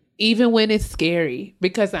 And even when it's scary,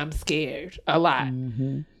 because I'm scared a lot.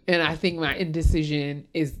 And I think my indecision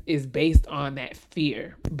is based on that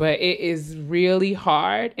fear. But it is really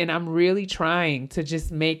hard, and I'm really trying to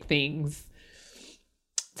just make things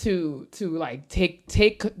to like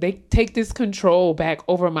take this control back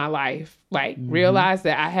over my life. Like realize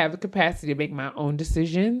that I have the capacity to make my own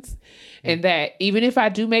decisions, and that even if I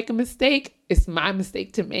do make a mistake, it's my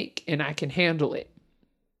mistake to make, and I can handle it.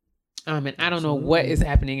 And I don't know what is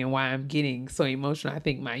happening and why I'm getting so emotional. I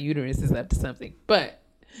think my uterus is up to something, but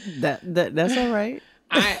that's all right.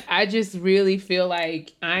 I just really feel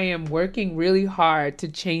like I am working really hard to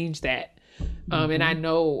change that. And I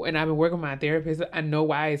know, and I've been working with my therapist, I know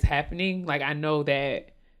why it's happening. Like, I know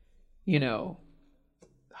that,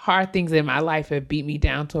 hard things in my life have beat me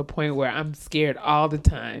down to a point where I'm scared all the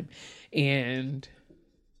time. And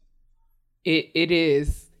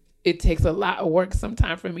it takes a lot of work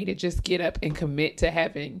sometimes for me to just get up and commit to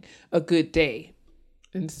having a good day.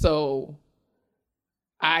 And so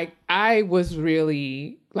I was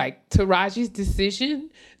really like Taraji's decision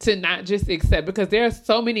to not just accept, because there are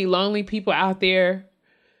so many lonely people out there,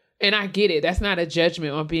 and I get it. That's not a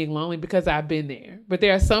judgment on being lonely, because I've been there. But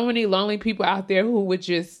there are so many lonely people out there who would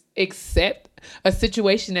just accept a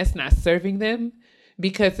situation that's not serving them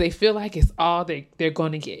because they feel like it's all they're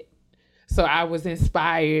going to get. So I was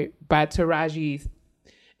inspired by Taraji's,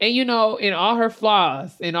 and in all her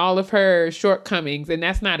flaws and all of her shortcomings, and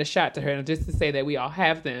that's not a shot to her, just to say that we all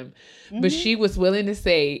have them. But she was willing to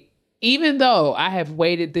say, even though I have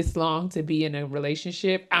waited this long to be in a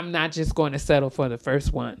relationship, I'm not just going to settle for the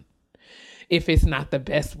first one if it's not the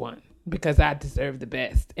best one, because I deserve the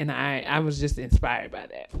best. And I was just inspired by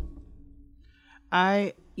that.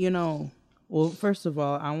 Well, first of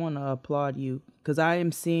all, I want to applaud you, because I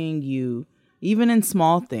am seeing you even in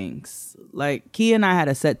small things. Like, Kia and I had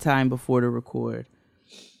a set time before to record,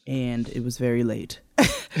 and it was very late.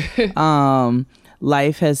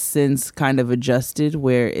 Life has since kind of adjusted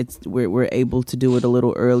where we're able to do it a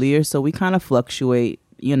little earlier. So we kind of fluctuate,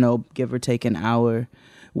 give or take an hour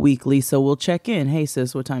weekly. So we'll check in. Hey,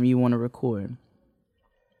 sis, what time you want to record?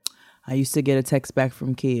 I used to get a text back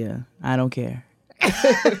from Kia. I don't care.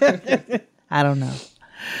 I don't know.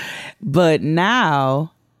 But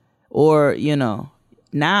now,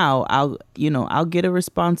 now I'll get a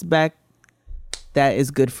response back that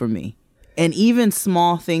is good for me. And even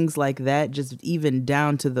small things like that, just even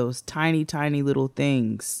down to those tiny, tiny little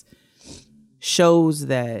things, shows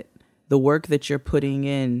that the work that you're putting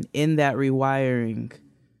in that rewiring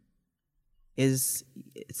it's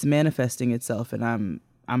manifesting itself. And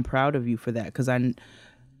I'm proud of you for that, because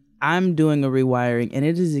I'm doing a rewiring, and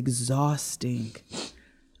it is exhausting.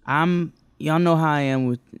 Y'all know how I am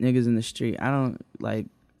with niggas in the street. I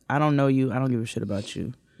don't know you. I don't give a shit about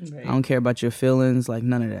you. Right. I don't care about your feelings, like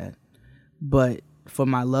none of that. But for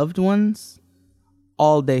my loved ones,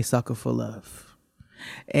 all day sucker for love.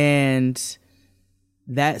 And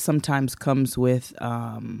that sometimes comes with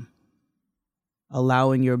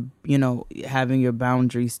allowing having your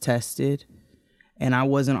boundaries tested. And I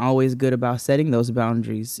wasn't always good about setting those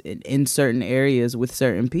boundaries in certain areas with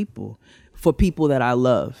certain people, for people that I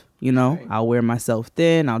love. Right. I'll wear myself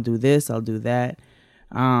thin. I'll do this. I'll do that.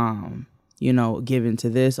 Give into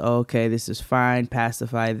this. Oh, okay, this is fine.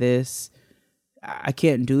 Pacify this. I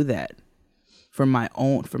can't do that for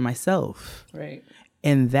myself. Right.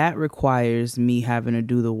 And that requires me having to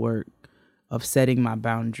do the work of setting my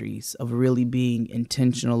boundaries, of really being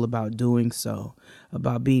intentional about doing so,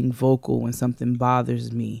 about being vocal when something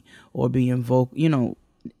bothers me, or being vocal,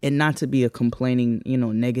 and not to be a complaining,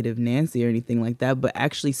 negative Nancy or anything like that, but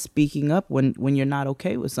actually speaking up when you're not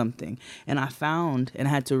okay with something. And I found and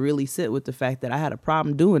had to really sit with the fact that I had a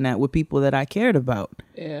problem doing that with people that I cared about.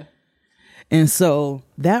 Yeah. And so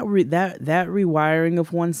that rewiring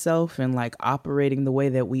of oneself and like operating the way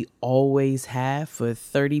that we always have for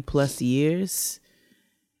 30 plus years,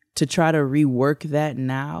 to try to rework that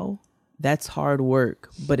now, that's hard work,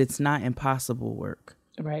 but it's not impossible work.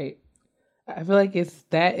 Right. I feel like it's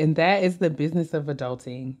that, and that is the business of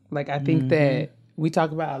adulting. Like, I think that we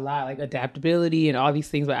talk about a lot, like adaptability and all these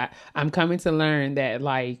things, but I'm coming to learn that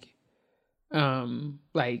like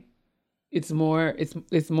it's more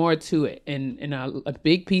to it. And a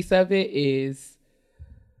big piece of it is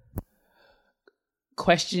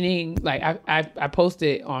questioning. Like I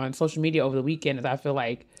posted on social media over the weekend, as I feel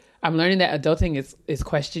like I'm learning that adulting is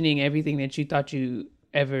questioning everything that you thought you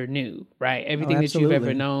ever knew, right? Everything that you've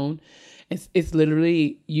ever known. It's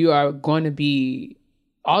literally, you are going to be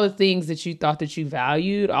all the things that you thought that you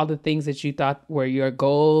valued, all the things that you thought were your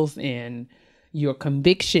goals and your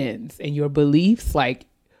convictions and your beliefs. Like,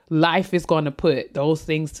 life is going to put those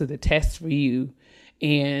things to the test for you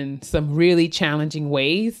in some really challenging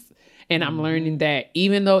ways. And I'm learning that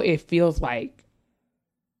even though it feels like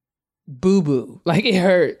boo-boo, like it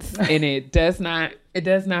hurts and it does not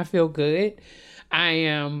feel good, I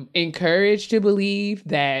am encouraged to believe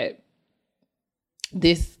that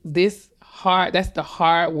that's the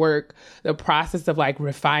hard work, the process of like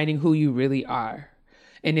refining who you really are.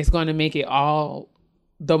 And it's going to make it all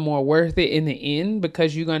the more worth it in the end,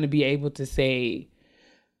 because you're going to be able to say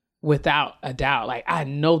without a doubt, like, I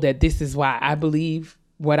know that this is why I believe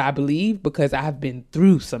what I believe, because I've been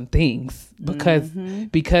through some things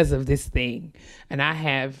because of this thing. And I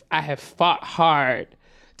have fought hard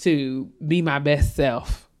to be my best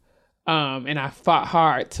self. And I fought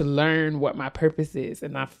hard to learn what my purpose is.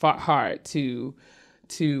 And I fought hard to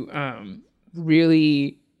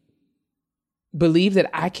really believe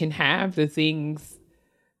that I can have the things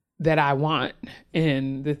that I want,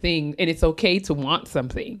 and it's okay to want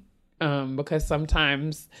something. Because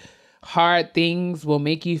sometimes hard things will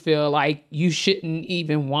make you feel like you shouldn't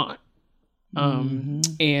even want.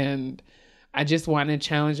 And I just want to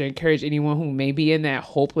challenge or encourage anyone who may be in that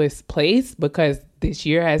hopeless place, because this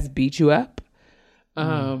year has beat you up,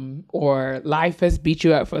 or life has beat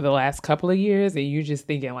you up for the last couple of years, and you're just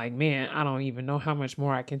thinking like, man, I don't even know how much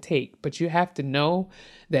more I can take. But you have to know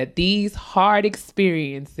that these hard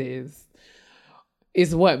experiences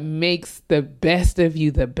is what makes the best of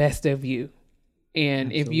you the best of you. And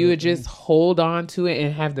Absolutely. If you would just hold on to it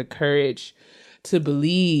and have the courage to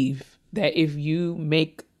believe that if you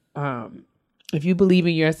believe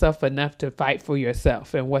in yourself enough to fight for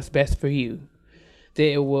yourself and what's best for you, that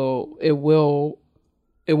it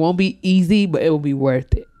won't be easy, but it will be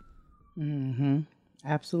worth it.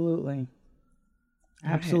 Absolutely.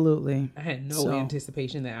 I had no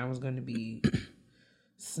anticipation that I was going to be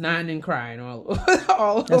snotting and crying all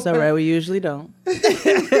That's all right. We usually don't.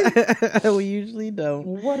 We usually don't.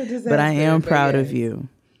 What a disaster. But I am proud of you.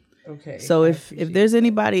 Okay. So if there's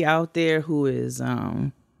anybody out there who is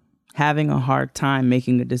having a hard time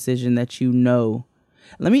making a decision that you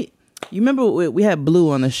remember we had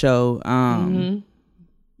Blue on the show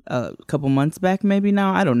a couple months back, maybe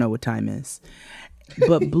now. I don't know what time is.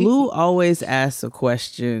 But Blue always asks a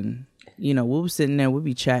question. You know, we'll be sitting there, we'll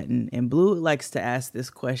be chatting, and Blue likes to ask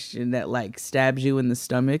this question that like stabs you in the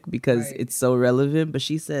stomach because it's so relevant. But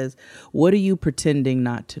she says, what are you pretending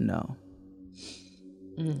not to know?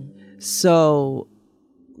 So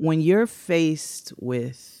when you're faced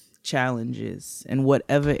with challenges in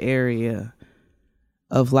whatever area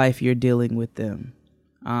of life you're dealing with them,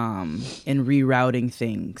 and rerouting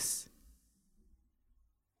things,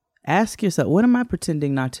 ask yourself, what am I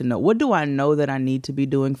pretending not to know? What do I know that I need to be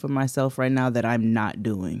doing for myself right now that I'm not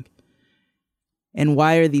doing? And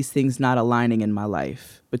why are these things not aligning in my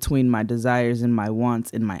life between my desires and my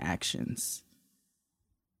wants and my actions?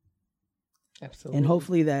 Absolutely. And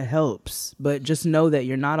hopefully that helps. But just know that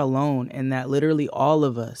you're not alone, and that literally all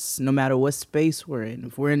of us, no matter what space we're in,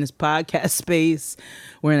 if we're in this podcast space,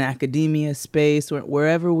 we're in academia space,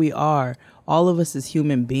 wherever we are, all of us as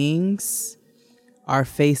human beings are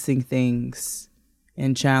facing things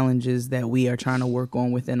and challenges that we are trying to work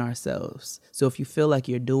on within ourselves. So if you feel like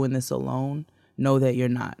you're doing this alone, know that you're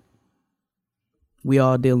not. We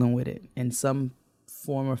all dealing with it in some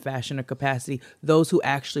form or fashion or capacity. Those who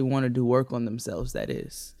actually want to do work on themselves, that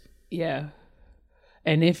is. Yeah.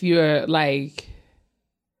 And if you're like,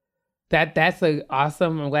 that's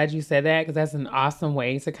I'm glad you said that, because that's an awesome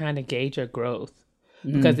way to kind of gauge your growth.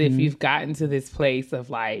 Because if you've gotten to this place of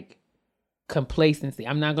like complacency,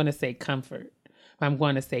 I'm not going to say comfort, but I'm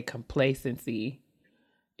going to say complacency,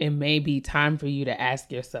 it may be time for you to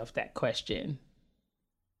ask yourself that question.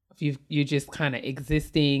 If you're just kind of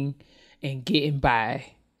existing and getting by,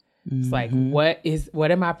 it's like,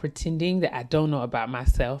 what am I pretending that I don't know about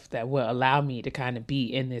myself that will allow me to kind of be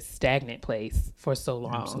in this stagnant place for so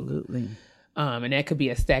long? Absolutely. And that could be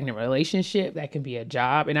a stagnant relationship, that could be a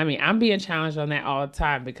job. And I mean, I'm being challenged on that all the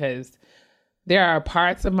time, because there are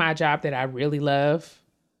parts of my job that I really love,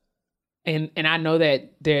 And I know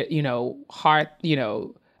that there, you know, hard, you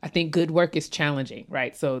know, I think good work is challenging,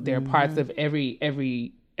 right? So there are parts of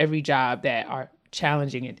every job that are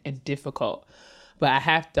challenging and difficult. But I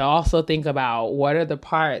have to also think about what are the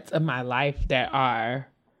parts of my life that I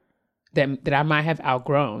might have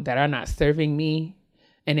outgrown, that are not serving me.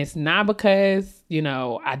 And it's not because, you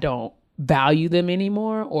know, I don't value them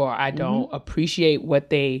anymore or I don't appreciate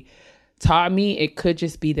what they taught me. It could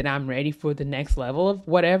just be that I'm ready for the next level of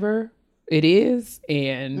whatever it is.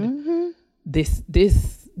 And this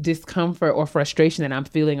discomfort or frustration that I'm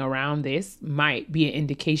feeling around this might be an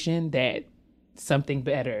indication that something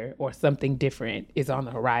better or something different is on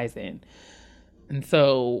the horizon. And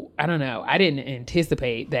so, I don't know. I didn't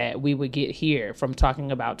anticipate that we would get here from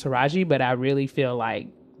talking about Taraji, but I really feel like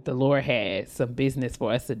the Lord had some business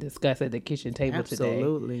for us to discuss at the kitchen table today.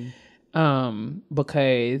 Absolutely.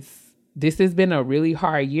 Because this has been a really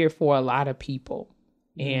hard year for a lot of people.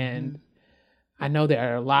 And I know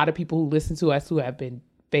there are a lot of people who listen to us who have been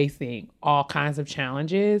facing all kinds of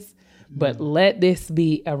challenges. But let this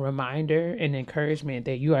be a reminder and encouragement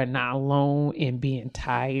that you are not alone in being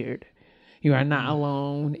tired. You are not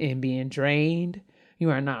alone in being drained. You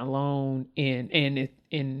are not alone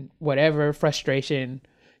in whatever frustration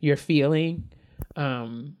you're feeling.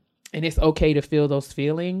 And it's okay to feel those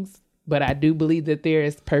feelings. But I do believe that there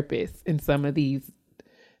is purpose in some of these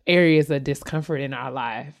areas of discomfort in our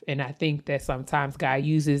life. And I think that sometimes God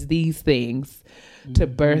uses these things to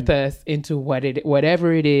birth us into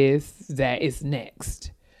whatever it is that is next.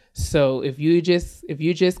 So if you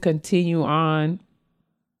just continue on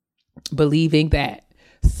believing that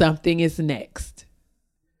something is next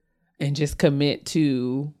and just commit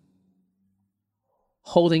to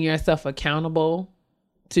holding yourself accountable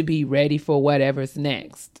to be ready for whatever's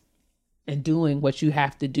next and doing what you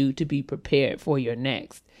have to do to be prepared for your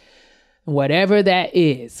next. Whatever that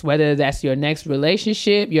is, whether that's your next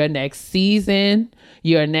relationship, your next season,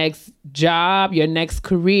 your next job, your next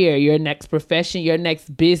career, your next profession, your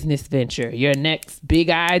next business venture, your next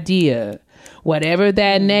big idea, whatever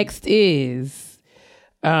that next is,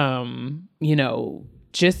 you know,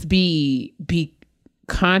 just be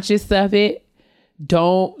conscious of it.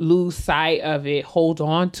 Don't lose sight of it. Hold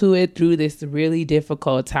on to it through this really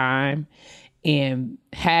difficult time and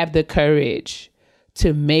have the courage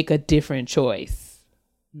to make a different choice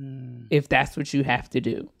if that's what you have to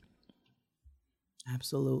do.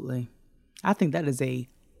 Absolutely. I think that is a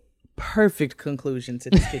perfect conclusion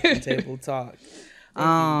to this kitchen table talk.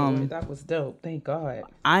 That was dope. Thank God.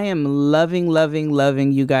 I am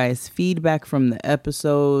loving you guys' feedback from the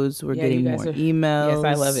episodes. We're getting more emails. Yes,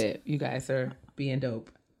 I love it. You guys are being dope.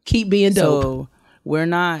 Keep being dope. So we're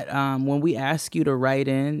not, when we ask you to write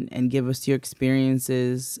in and give us your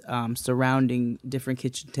experiences surrounding different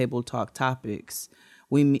kitchen table talk topics,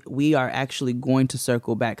 we are actually going to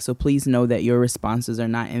circle back. So please know that your responses are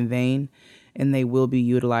not in vain and they will be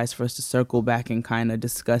utilized for us to circle back and kind of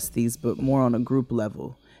discuss these, but more on a group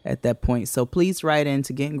level at that point. So please write in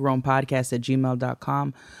to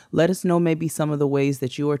gettinggrownpodcast@gmail.com. Let us know maybe some of the ways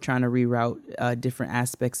that you are trying to reroute different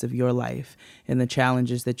aspects of your life and the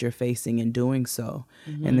challenges that you're facing in doing so.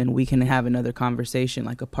 And then we can have another conversation,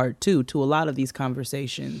 like a part 2 to a lot of these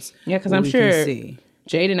conversations. Yeah, because I'm sure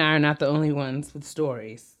Jade and I are not the only ones with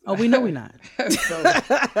stories. Oh, we know we're not. So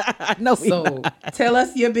tell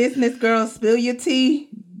us your business, girl. Spill your tea.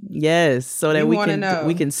 Yes, so that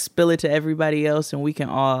we can spill it to everybody else and we can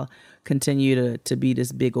all continue to be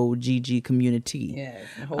this big old GG community. Yes,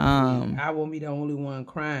 hopefully I won't be the only one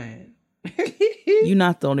crying. You're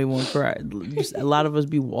not the only one crying. A lot of us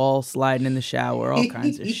be wall sliding in the shower, all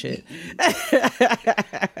kinds of shit.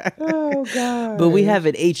 Oh, God. But we have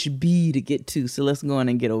an HB to get to, so let's go on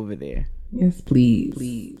and get over there. Yes, please.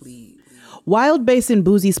 Wild Basin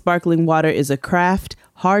Boozy Sparkling Water is a craft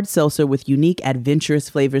hard seltzer with unique, adventurous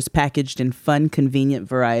flavors packaged in fun, convenient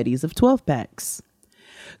varieties of 12 packs.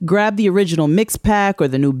 Grab the original mix pack or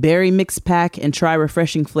the new berry mix pack and try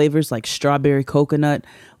refreshing flavors like strawberry coconut,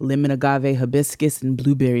 lemon agave hibiscus, and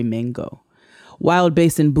blueberry mango. Wild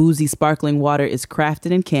Basin Boozy Sparkling Water is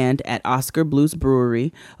crafted and canned at Oscar Blues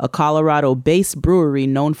Brewery, a Colorado-based brewery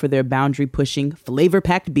known for their boundary-pushing,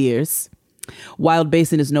 flavor-packed beers. Wild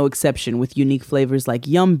Basin is no exception, with unique flavors like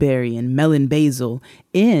yum berry and melon basil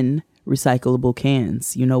in recyclable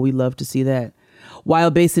cans. You know we love to see that.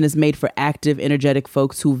 Wild Basin is made for active, energetic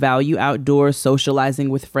folks who value outdoors, socializing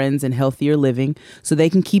with friends, and healthier living so they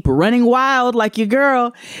can keep running wild like your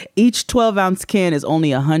girl. Each 12-ounce can is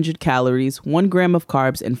only 100 calories, 1 gram of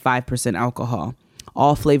carbs, and 5% alcohol.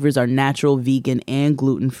 All flavors are natural, vegan, and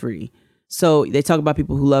gluten-free. So they talk about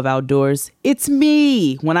people who love outdoors. It's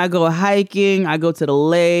me. When I go hiking, I go to the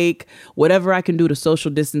lake, whatever I can do to social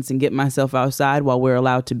distance and get myself outside while we're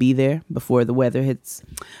allowed to be there before the weather hits.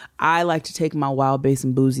 I like to take my Wild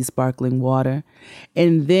Basin Boozy sparkling water.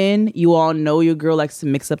 And then you all know your girl likes to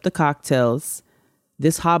mix up the cocktails.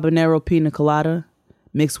 This habanero pina colada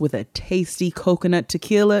mixed with a tasty coconut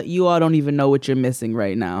tequila, you all don't even know what you're missing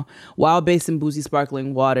right now. Wild Basin Boozy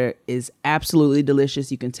sparkling water is absolutely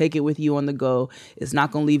delicious. You can take it with you on the go. It's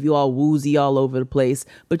not going to leave you all woozy all over the place,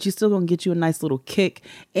 but you're still going to get you a nice little kick,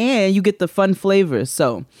 and you get the fun flavors.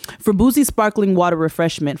 So for Boozy sparkling water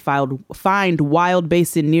refreshment, find Wild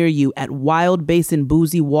Basin near you at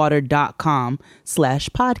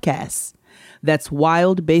wildbasinboozywater.com/podcasts. That's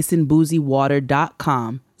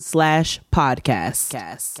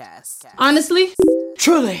wildbasinboozywater.com/podcast. Honestly?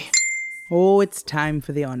 Truly. Oh, it's time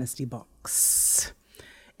for the honesty box.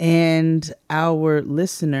 And our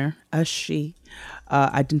listener, a she,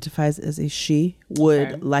 identifies as a she,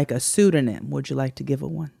 would like a pseudonym. Would you like to give her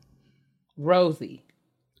one? Rosie.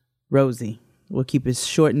 Rosie. We'll keep it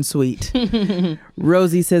short and sweet.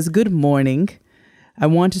 Rosie says, good morning. I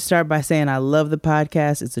want to start by saying I love the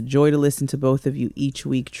podcast. It's a joy to listen to both of you each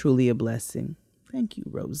week. Truly a blessing. Thank you,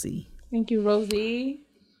 Rosie. Thank you, Rosie.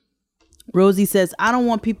 Rosie says, I don't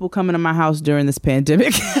want people coming to my house during this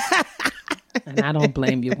pandemic. And I don't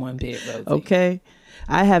blame you one bit, Rosie. Okay.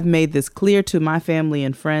 I have made this clear to my family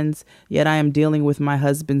and friends, yet I am dealing with my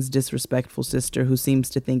husband's disrespectful sister who seems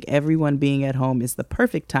to think everyone being at home is the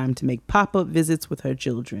perfect time to make pop-up visits with her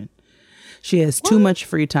children. She has too much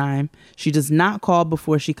free time. She does not call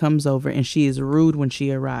before she comes over, and she is rude when she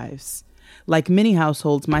arrives. Like many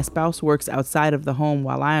households, my spouse works outside of the home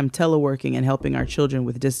while I am teleworking and helping our children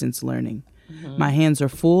with distance learning. My hands are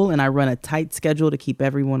full, and I run a tight schedule to keep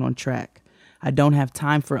everyone on track. I don't have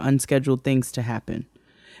time for unscheduled things to happen.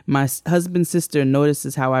 My husband's sister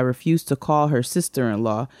notices how I refuse to call her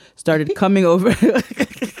sister-in-law, started coming over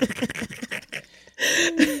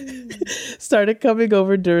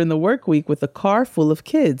during the work week with a car full of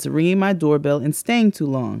kids, ringing my doorbell and staying too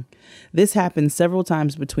long. This happened several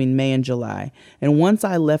times between May and July, and once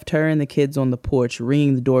I left her and the kids on the porch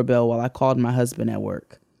ringing the doorbell while I called my husband at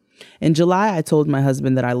work. In July, I told my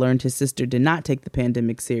husband that I learned his sister did not take the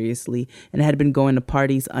pandemic seriously and had been going to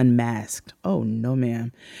parties unmasked. Oh, no,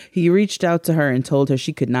 ma'am. He reached out to her and told her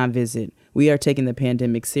she could not visit. We are taking the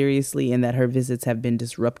pandemic seriously and that her visits have been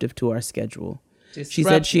disruptive to our schedule. She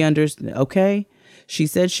said she understood. Okay. She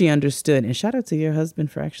said she understood. And shout out to your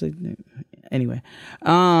husband for actually. Anyway.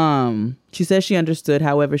 She says she understood.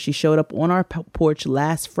 However, she showed up on our porch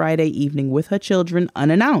last Friday evening with her children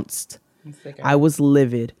unannounced. I was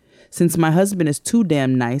livid. Since my husband is too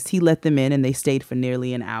damn nice, he let them in and they stayed for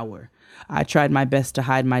nearly an hour. I tried my best to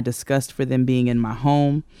hide my disgust for them being in my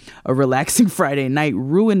home. A relaxing Friday night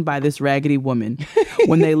ruined by this raggedy woman.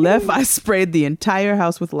 When they left, I sprayed the entire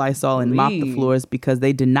house with Lysol and mopped the floors because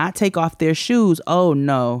they did not take off their shoes. Oh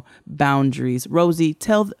no, boundaries. Rosie,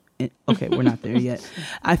 okay, we're not there yet.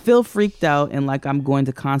 I feel freaked out and like I'm going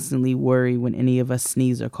to constantly worry when any of us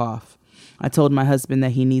sneeze or cough. I told my husband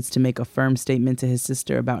that he needs to make a firm statement to his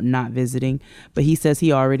sister about not visiting, but he says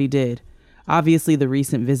he already did. Obviously, the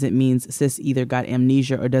recent visit means sis either got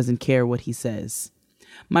amnesia or doesn't care what he says.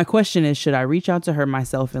 My question is, should I reach out to her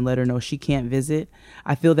myself and let her know she can't visit?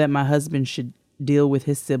 I feel that my husband should deal with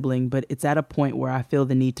his sibling, but it's at a point where I feel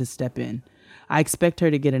the need to step in. I expect her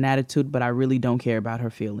to get an attitude, but I really don't care about her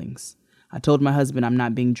feelings. I told my husband I'm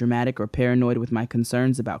not being dramatic or paranoid with my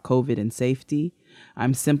concerns about COVID and safety.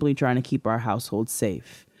 I'm simply trying to keep our household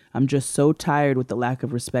safe. I'm just so tired with the lack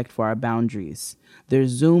of respect for our boundaries. There's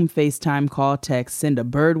Zoom, FaceTime, call, text, send a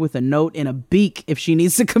bird with a note and a beak if she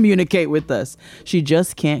needs to communicate with us. She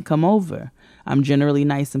just can't come over. I'm generally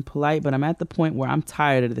nice and polite, but I'm at the point where I'm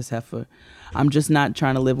tired of this heifer. I'm just not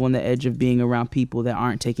trying to live on the edge of being around people that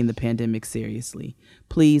aren't taking the pandemic seriously.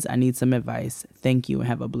 Please, I need some advice. Thank you and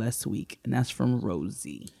have a blessed week. And that's from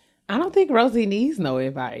Rosie. I don't think Rosie needs no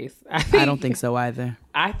advice. I don't think so either.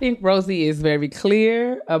 I think Rosie is very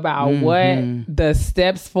clear about what the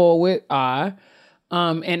steps forward are.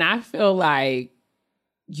 And I feel like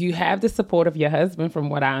you have the support of your husband from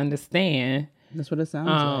what I understand. That's what it sounds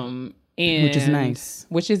like. And, which is nice.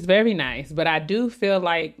 Which is very nice. But I do feel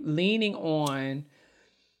like leaning on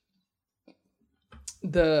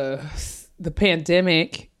the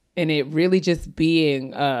pandemic and it really just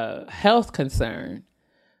being a health concern.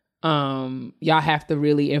 Y'all have to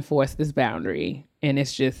really enforce this boundary, and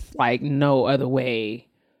it's just like no other way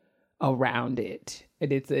around it.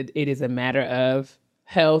 It is a matter of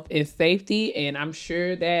health and safety, and I'm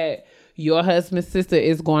sure that your husband's sister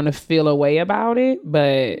is going to feel a way about it,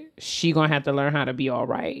 but she going to have to learn how to be all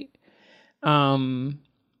right.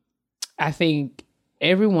 I think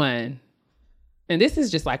everyone, and this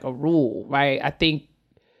is just like a rule, right? I think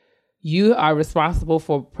you are responsible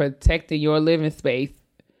for protecting your living space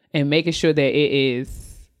and making sure that it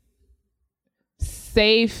is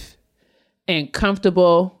safe and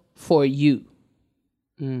comfortable for you.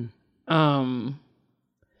 And I'm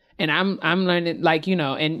learning, like, you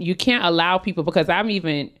know, and you can't allow people, because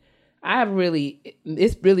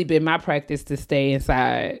it's really been my practice to stay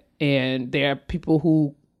inside. And there are people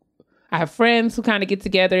who, I have friends who kind of get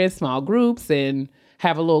together in small groups and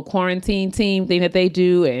have a little quarantine team thing that they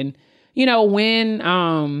do. And, you know,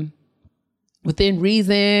 when, within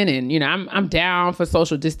reason, and, you know, I'm down for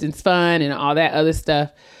social distance fun and all that other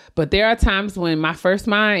stuff. But there are times when my first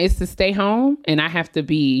mind is to stay home, and I have to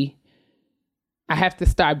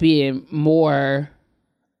start being more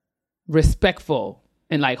respectful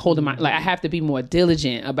and like holding I have to be more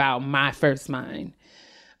diligent about my first mind.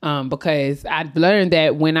 Because I've learned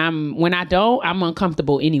that when I'm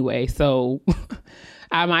uncomfortable anyway. So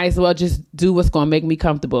I might as well just do what's going to make me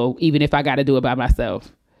comfortable, even if I got to do it by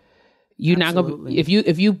myself. You're Absolutely. Not going to,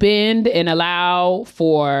 if you bend and allow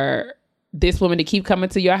for this woman to keep coming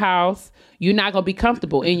to your house, you're not going to be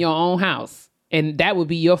comfortable in your own house. And that would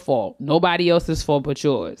be your fault. Nobody else's fault but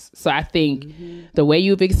yours. So I think the way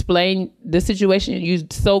you've explained the situation, you're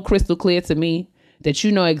so crystal clear to me that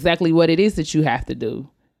you know exactly what it is that you have to do.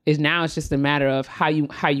 It's just a matter of how you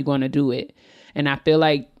going to do it. And I feel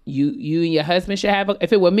like you and your husband should have,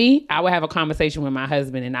 if it were me, I would have a conversation with my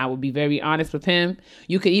husband, and I would be very honest with him.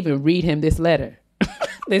 You could even read him this letter,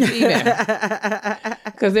 this email,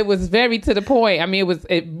 because it was very to the point. I mean,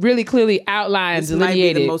 it really clearly outlined,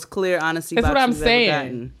 delineated. Might be the most clear honesty. That's what I'm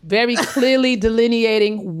saying. Very clearly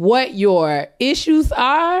delineating what your issues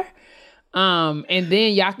are. And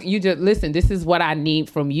then you just listen. This is what I need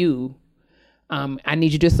from you. I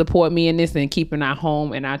need you to support me in this and keeping our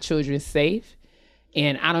home and our children safe.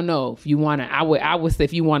 And I don't know if you want to, I would say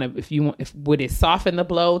would it soften the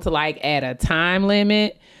blow to like add a time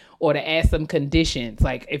limit or to add some conditions?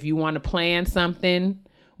 Like if you want to plan something,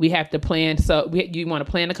 we have to plan. So you want to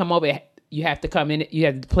plan to come over, you have to come in, you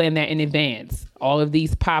have to plan that in advance. All of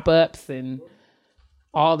these pop-ups and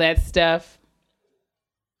all that stuff,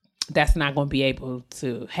 that's not going to be able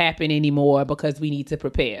to happen anymore because we need to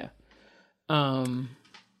prepare. And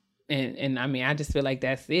I mean, I just feel like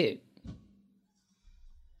that's it.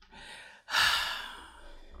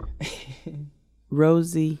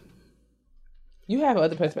 Rosie, you have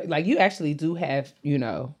other perspectives. Like you actually do have, you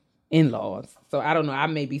know, in-laws. So I don't know.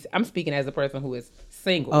 I'm speaking as a person who is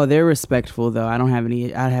single. Oh, they're respectful though. I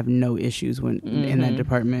have no issues in that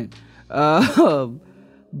department. But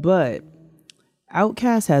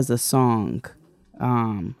Outkast has a song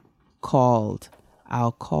called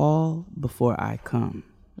 "I'll Call Before I Come,"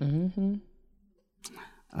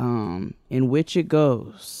 in which it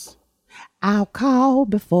goes, "I'll call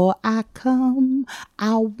before I come.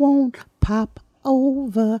 I won't pop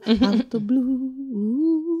over out the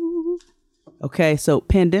blue." Okay, so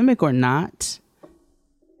pandemic or not,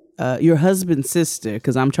 your husband's sister,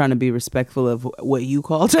 because I'm trying to be respectful of what you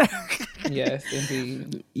called her. Yes,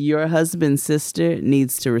 indeed. Your husband's sister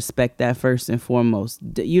needs to respect that first and foremost.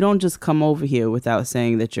 You don't just come over here without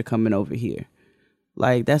saying that you're coming over here.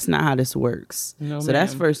 Like, that's not how this works. No, so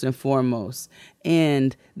that's first and foremost.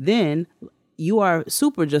 And then you are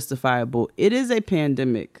super justifiable. It is a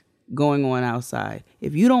pandemic going on outside.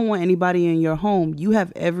 If you don't want anybody in your home, you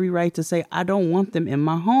have every right to say, I don't want them in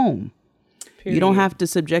my home. Period. You don't have to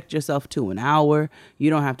subject yourself to an hour.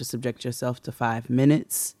 You don't have to subject yourself to 5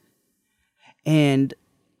 minutes. And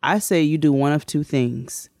I say you do one of two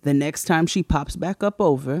things. The next time she pops back up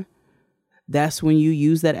over, that's when you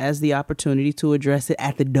use that as the opportunity to address it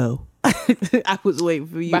at the door. I was waiting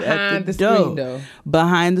for you behind at the door. Screen, though.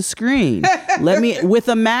 Behind the screen. With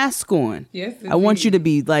a mask on. Yes, indeed. I want you to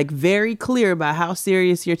be like very clear about how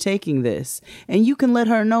serious you're taking this. And you can let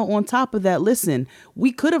her know on top of that, listen,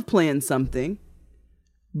 we could have planned something,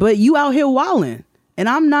 but you out here wilding. And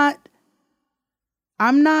I'm not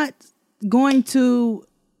going to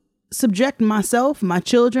subject myself, my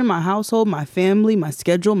children, my household, my family, my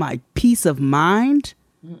schedule, my peace of mind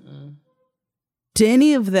to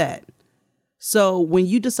any of that. So when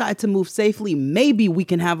you decide to move safely, maybe we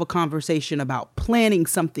can have a conversation about planning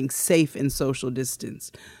something safe and social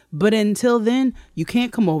distance. But until then, you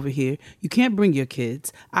can't come over here. You can't bring your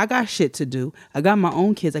kids. I got shit to do. I got my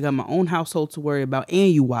own kids. I got my own household to worry about,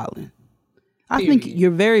 and you wildin'. I think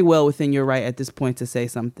you're very well within your right at this point to say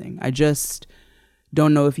something. I just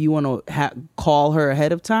Don't know if you want to call her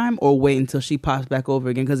ahead of time or wait until she pops back over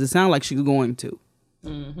again, because it sounds like she's going to.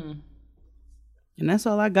 Mm-hmm. And that's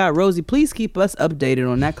all I got. Rosie, please keep us updated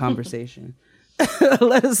on that conversation.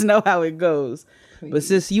 Let us know how it goes. But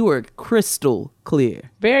sis, you were crystal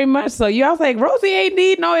clear. Very much so. Y'all think Rosie ain't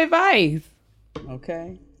need no advice.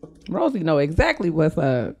 Okay. Rosie know exactly what's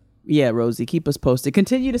up. Yeah, Rosie, keep us posted.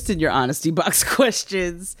 Continue to send your honesty box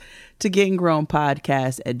questions to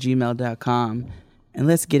gettinggrownpodcast@gmail.com. And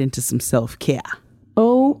let's get into some self-care.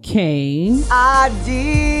 Okay. I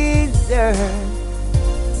deserve.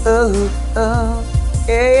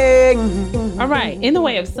 All right. In the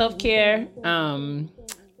way of self-care,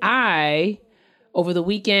 I, over the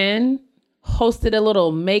weekend, hosted a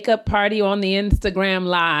little makeup party on the Instagram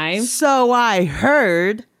Live. So I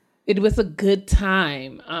heard. It was a good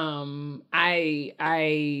time.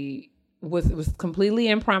 It was completely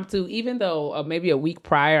impromptu, even though maybe a week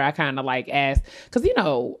prior I kind of like asked, because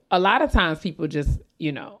a lot of times people just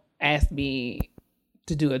ask me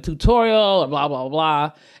to do a tutorial or blah blah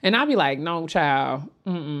blah, and I'll be like, no child,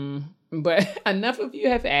 but enough of you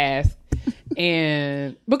have asked,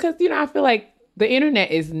 and because I feel like the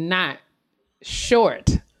internet is not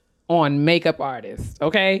short on makeup artists,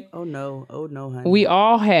 okay? Oh no, honey. We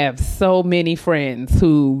all have so many friends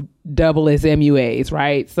who double as MUAs,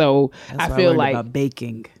 right? So That's I feel like about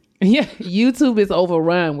baking. Yeah, YouTube is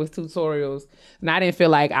overrun with tutorials, and I didn't feel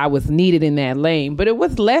like I was needed in that lane. But it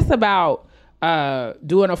was less about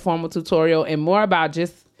doing a formal tutorial and more about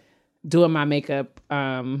just doing my makeup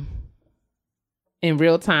in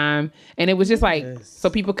real time. And it was just like so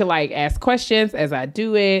people could like ask questions as I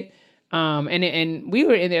do it. And we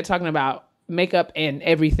were in there talking about makeup and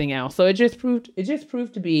everything else. So it just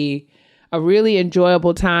proved to be a really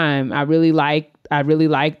enjoyable time. I really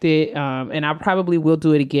liked it. And I probably will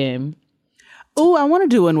do it again. Oh, I want to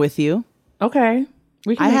do one with you. Okay.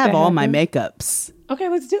 I have all my makeups. Okay,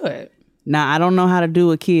 let's do it. Now, I don't know how to do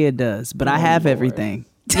what Kia does, but I have everything.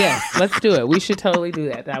 Yes, let's do it. We should totally do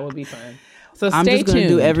that. That would be fun. So I'm just going to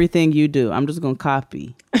do everything you do. I'm just going to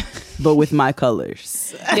copy, but with my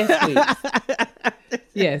colors. Yes, please.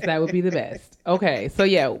 Yes, that would be the best. Okay, so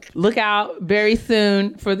yeah, look out very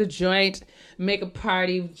soon for the joint makeup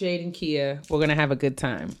party with Jade and Kia. We're going to have a good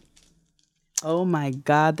time. Oh my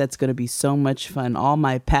God, that's going to be so much fun. All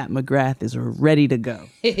my Pat McGrath is ready to go.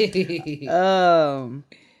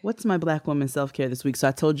 What's my Black woman self-care this week? So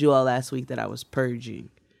I told you all last week that I was purging.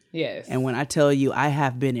 Yes. And when I tell you I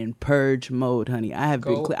have been in purge mode, honey, I have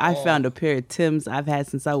been. I found a pair of Timbs I've had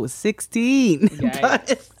since I was 16.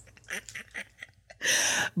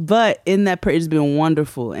 But in that purge, it's been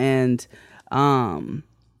wonderful, and I've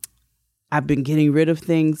been getting rid of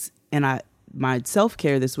things. And my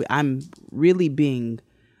self-care this week, I'm really being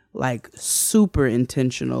like super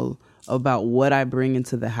intentional about what I bring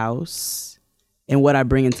into the house and what I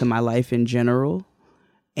bring into my life in general.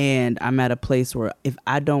 And I'm at a place where if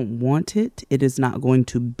I don't want it, it is not going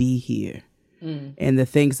to be here. And the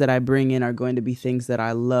things that I bring in are going to be things that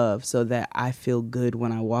I love, so that I feel good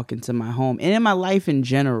when I walk into my home and in my life in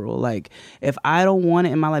general. Like if I don't want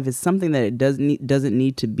it in my life, it's something that it doesn't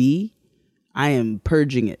need to be. I am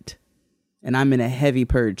purging it, and I'm in a heavy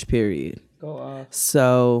purge period. Go off.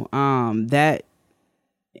 So that,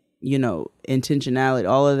 intentionality,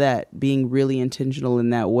 all of that, being really intentional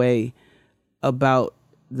in that way about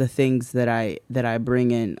the things that I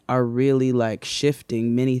bring in are really like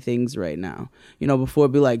shifting many things right now. Before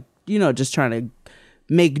it'd be like, just trying to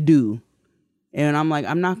make do. And I'm like,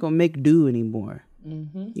 I'm not going to make do anymore.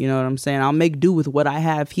 Mm-hmm. You know what I'm saying? I'll make do with what I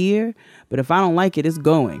have here, but if I don't like it, it's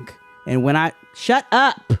going. And when shut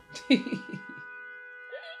up.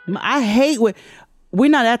 I hate we're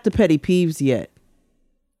not at the petty peeves yet,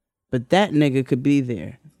 but that nigga could be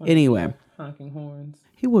there. Anyway. Honking horns.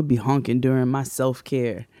 He would be honking during my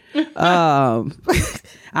self-care. I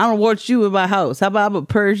don't want you in my house. How about I'm going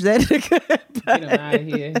to purge that nigga? Get him out of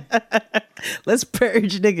here. Let's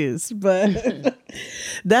purge niggas. But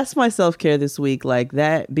that's my self-care this week. Like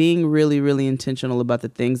that, being really, really intentional about the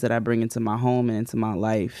things that I bring into my home and into my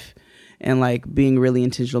life. And like being really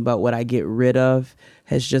intentional about what I get rid of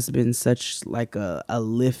has just been such like a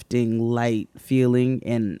lifting, light feeling.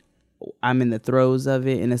 And I'm in the throes of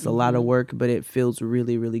it, and it's a lot of work, but it feels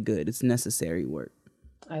really, really good. It's necessary work.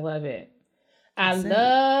 I love it. I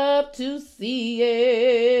love to see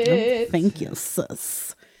it. Oh, thank you,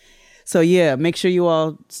 sis. So yeah, make sure you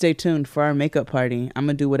all stay tuned for our makeup party. I'm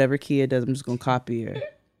going to do whatever Kia does. I'm just going to copy her.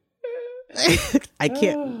 I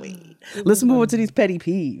can't wait. Let's move on to these petty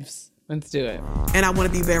peeves. Let's do it. And I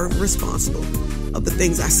want to be very responsible of the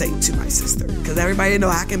things I say to my sister. Because everybody know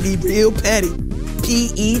I can be real petty.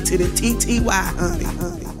 P-E to the T-T-Y, honey.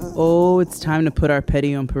 Oh, it's time to put our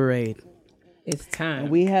petty on parade. It's time.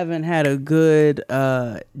 We haven't had a good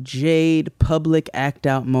Jade public act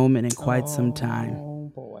out moment in quite some time.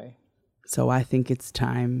 Oh, boy. So I think it's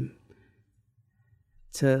time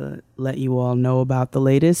to let you all know about the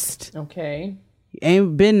latest. Okay.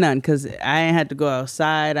 Ain't been none because I ain't had to go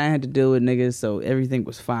outside. I ain't had to deal with niggas, so everything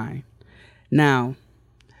was fine. Now,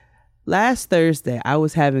 last Thursday, I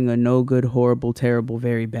was having a no good, horrible, terrible,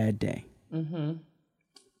 very bad day. Mm-hmm.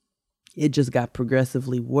 It just got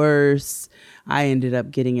progressively worse. I ended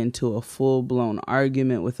up getting into a full-blown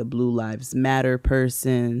argument with a Blue Lives Matter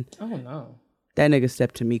person. Oh, no. That nigga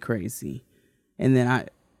stepped to me crazy. And then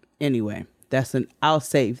anyway, I'll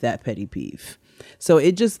save that petty peeve. So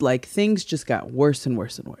it just things just got worse and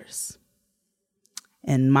worse and worse.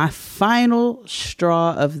 And my final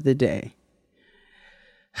straw of the day,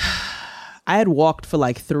 I had walked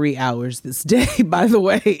for 3 hours this day, by the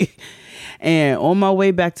way. And on my way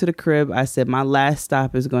back to the crib, I said my last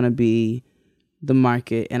stop is going to be the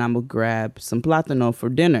market and I'm going to grab some plátano for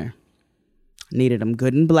dinner. Needed them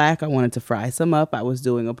good and black. I wanted to fry some up. I was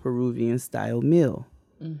doing a Peruvian style meal.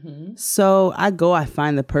 Mm-hmm. So I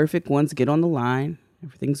find the perfect ones, get on the line.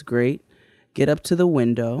 Everything's great. Get up to the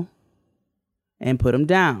window and put them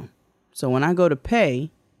down. So when I go to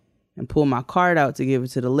pay and pull my card out to give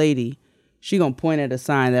it to the lady, she going to point at a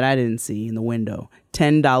sign that I didn't see in the window.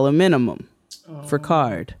 $10 minimum for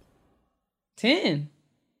card. 10.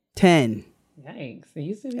 Yikes. It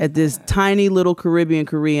used to be at this tiny little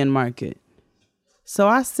Korean market. So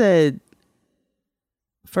I said,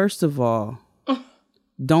 first of all,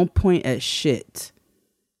 don't point at shit.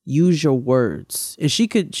 Use your words. And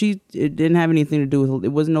it didn't have anything to do with, it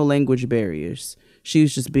wasn't no language barriers. She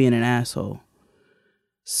was just being an asshole.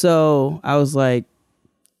 So I was like,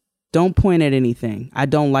 don't point at anything. I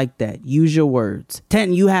don't like that. Use your words.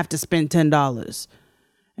 You have to spend $10.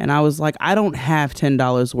 And I was like, I don't have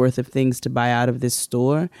 $10 worth of things to buy out of this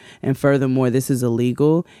store. And furthermore, this is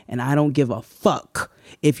illegal. And I don't give a fuck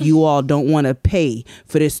if you all don't want to pay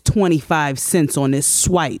for this 25 cents on this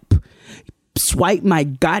swipe. Swipe my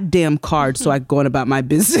goddamn card so I can go on about my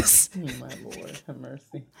business. Oh, my Lord, have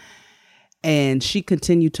mercy. And she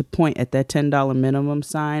continued to point at that $10 minimum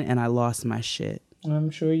sign, and I lost my shit. I'm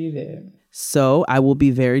sure you did. So I will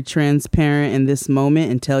be very transparent in this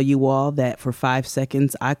moment and tell you all that for 5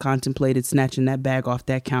 seconds, I contemplated snatching that bag off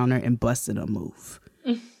that counter and busting a move.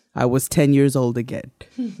 I was 10 years old again.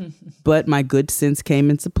 But my good sense came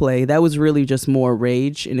into play. That was really just more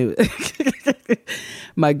rage. And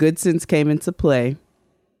my good sense came into play,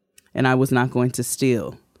 and I was not going to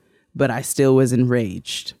steal. But I still was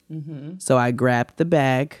enraged. Mm-hmm. So I grabbed the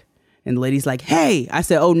bag, and the lady's like, hey. I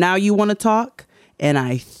said, oh, now you want to talk? And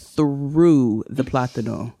I threw the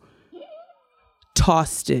plátano,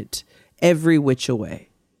 tossed it every which way.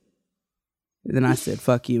 And then I said,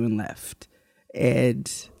 fuck you, and left.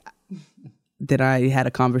 And then I had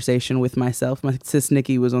a conversation with myself. My sis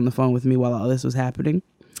Nikki was on the phone with me while all this was happening.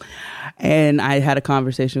 And I had a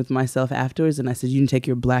conversation with myself afterwards, and I said, you can take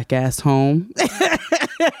your black ass home.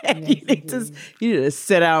 You need to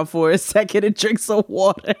sit down for a second and drink some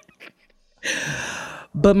water.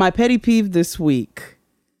 But my petty peeve this week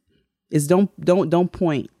is don't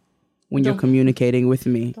point when you're communicating with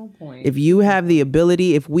me. Don't point. If you have the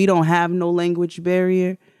ability, if we don't have no language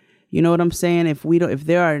barrier, you know what I'm saying? If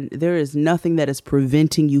there is nothing that is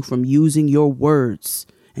preventing you from using your words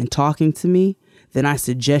and talking to me, then I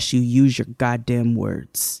suggest you use your goddamn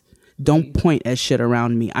words. Don't point at shit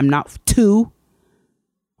around me. I'm not 2.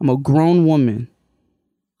 I'm a grown woman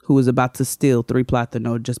who was about to steal 3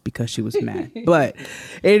 plátano just because she was mad. But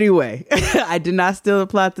anyway, I did not steal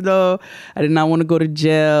the plátano. I did not want to go to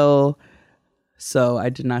jail. So I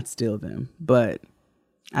did not steal them. But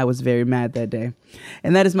I was very mad that day.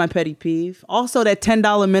 And that is my petty peeve. Also, that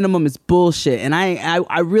 $10 minimum is bullshit. And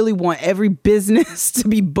I really want every business to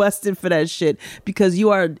be busted for that shit, because you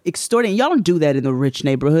are extorting. Y'all don't do that in the rich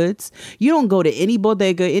neighborhoods. You don't go to any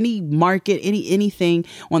bodega, any market, anything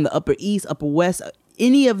on the Upper East, Upper West,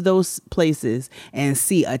 any of those places and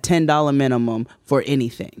see a $10 minimum for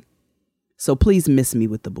anything. So please miss me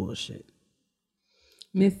with the bullshit.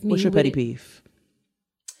 Miss me. What's your petty peeve?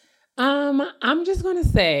 I'm just gonna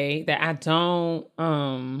say that I don't.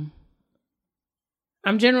 I'm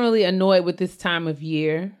generally annoyed with this time of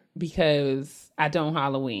year because I don't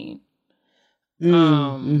Halloween.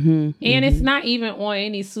 And it's not even on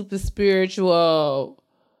any super spiritual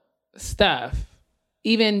stuff.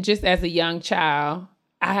 Even just as a young child,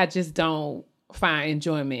 I just don't find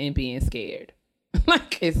enjoyment in being scared.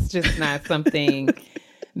 Like, it's just not something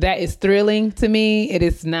that is thrilling to me. It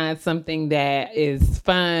is not something that is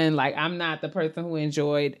fun. Like, I'm not the person who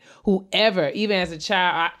enjoyed whoever, even as a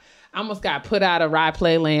child, I almost got put out of Ride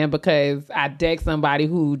Playland because I decked somebody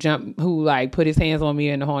who like put his hands on me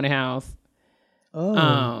in the haunted house.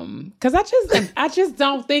 Oh. Cause I just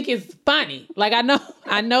don't think it's funny. Like, I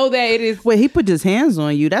know that it is. Wait, he put his hands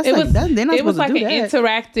on you. They're not supposed to do that. It was like an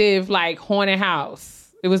interactive, like, haunted house.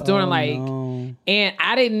 It was during and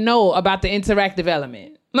I didn't know about the interactive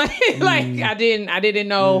element. Like, I didn't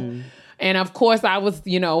know. And of course I was,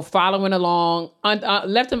 following along.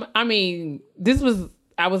 Left him. I mean,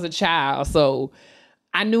 I was a child, so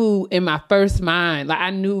I knew in my first mind, like,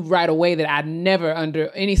 I knew right away that I never under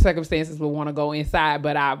any circumstances would want to go inside,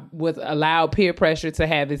 but I was allowed peer pressure to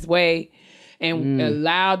have its way and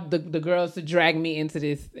allowed the girls to drag me into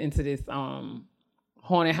this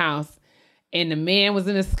haunted house. And the man was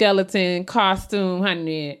in a skeleton costume,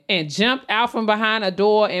 honey, and jumped out from behind a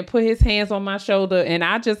door and put his hands on my shoulder. And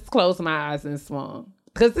I just closed my eyes and swung.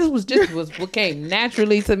 Because this was what came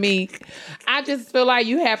naturally to me. I just feel like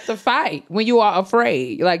you have to fight when you are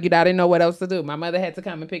afraid. Like, I didn't know what else to do. My mother had to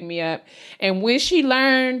come and pick me up. And when she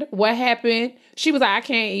learned what happened, she was like, I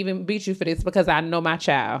can't even beat you for this because I know my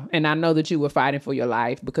child. And I know that you were fighting for your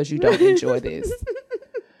life because you don't enjoy this.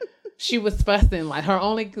 She was fussing, like,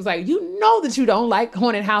 was like, you know that you don't like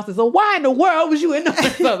haunted houses, so why in the world was you in the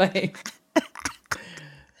so, like,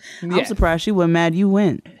 I'm surprised she wasn't mad you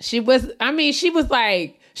went. She just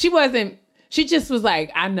was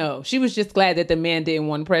like, I know. She was just glad that the man didn't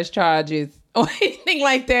want to press charges or anything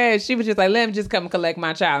like that. She was just like, let him just come collect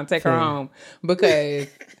my child and take her home because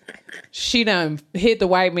she done hit the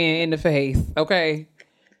white man in the face, okay?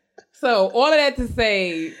 So all of that to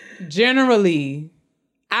say, generally,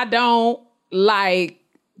 I don't like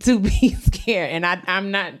to be scared, and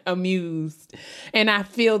I'm not amused, and I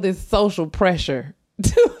feel this social pressure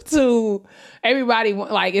to everybody,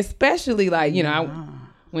 like, especially, like, I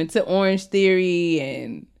went to Orange Theory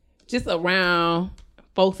and just around,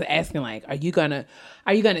 folks are asking, like,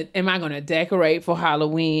 am I gonna decorate for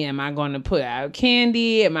Halloween? Am I gonna put out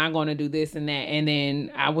candy? Am I gonna do this and that? And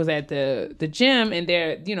then I was at the gym, and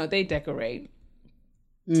they decorate.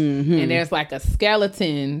 Mm-hmm. And there's like a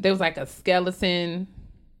skeleton. There was like a skeleton,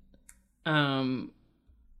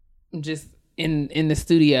 just in the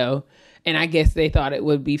studio, and I guess they thought it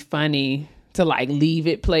would be funny to, like, leave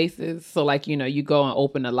it places. So, like, you go and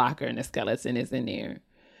open the locker and the skeleton is in there.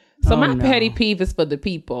 So my petty peeve is for the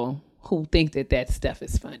people who think that stuff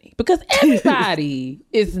is funny, because everybody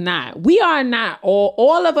is not. We are not.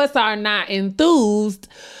 All of us are not enthused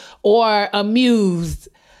or amused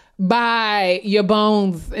by your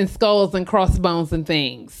bones and skulls and crossbones and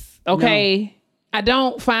things. Okay? No. I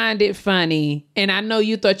don't find it funny. And I know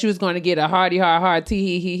you thought you was going to get a heart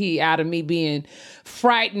tee out of me being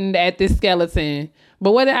frightened at this skeleton.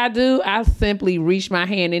 But what did I do? I simply reached my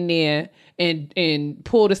hand in there and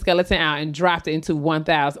pulled the skeleton out and dropped it into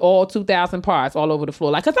 2,000 parts all over the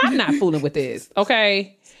floor. Like, because I'm not fooling with this.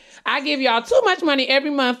 Okay? I give y'all too much money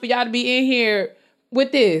every month for y'all to be in here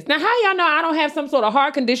with this. Now, how y'all know I don't have some sort of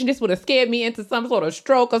heart condition? This would have scared me into some sort of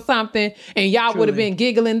stroke or something, and y'all would have been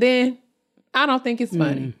giggling then? I don't think it's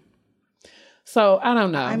funny. So I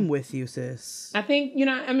don't know. I'm with you, sis. I think,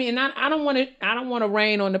 I don't want to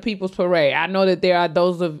rain on the people's parade. I know that there are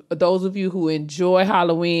those of you who enjoy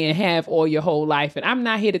Halloween and have all your whole life, and I'm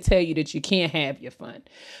not here to tell you that you can't have your fun.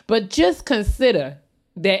 But just consider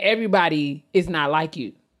that everybody is not like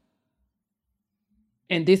you.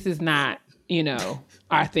 And this is not,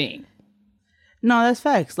 our thing. No, that's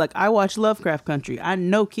facts. Like, I watch Lovecraft Country. I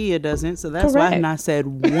know Kia doesn't, so that's why I've not said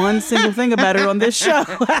one single thing about it on this show.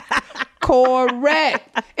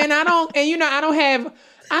 Correct. And I don't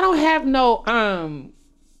have no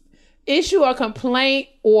issue or complaint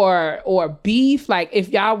or beef. Like, if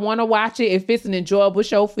y'all want to watch it, if it's an enjoyable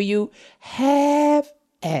show for you, have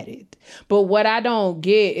at it. But what I don't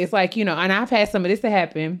get is, like, and I've had some of this to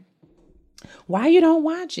happen. Why you don't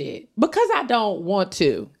watch it? Because I don't want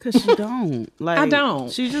to. Because she don't. Like, I don't.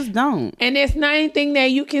 She just don't. And there's not anything that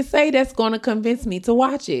you can say that's going to convince me to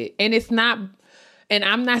watch it. And it's not, and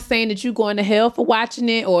I'm not saying that you're going to hell for watching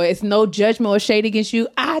it, or it's no judgment or shade against you.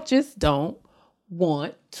 I just don't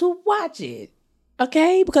want to watch it.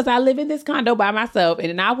 Okay? Because I live in this condo by myself,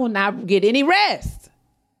 and I will not get any rest.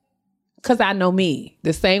 Because I know me.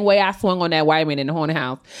 The same way I swung on that white man in the haunted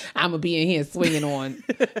house, I'm going to be in here swinging on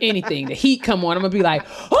anything. The heat come on, I'm going to be like,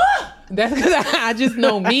 oh! That's because I just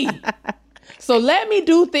know me. So let me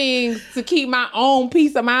do things to keep my own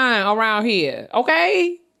peace of mind around here.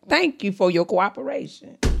 Okay? Thank you for your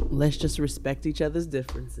cooperation. let's just respect each other's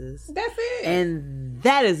differences. That's it. And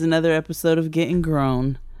that is another episode of Getting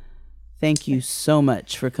Grown. Thank you so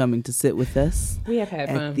much for coming to sit with us. We have had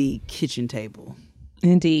fun at the kitchen table.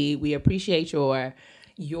 Indeed, we appreciate your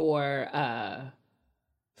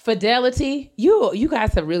fidelity. You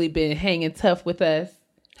guys have really been hanging tough with us.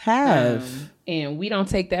 And we don't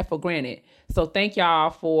take that for granted. So thank y'all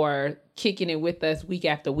for kicking it with us week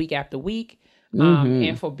after week after week.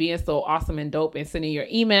 And for being so awesome and dope and sending your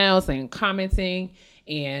emails and commenting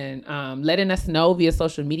and letting us know via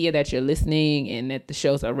social media that you're listening and that the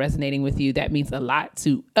shows are resonating with you. That means a lot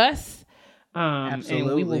to us.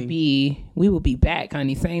 Absolutely. And we will be back,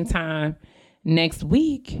 honey, same time next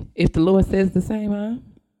week, if the Lord says the same, huh?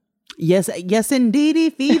 Yes, indeedy,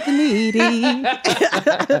 feed the needy.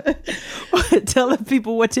 Telling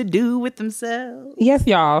people what to do with themselves. Yes,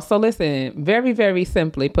 y'all. So listen, very, very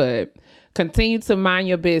simply put, continue to mind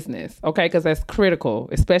your business, okay? Because that's critical,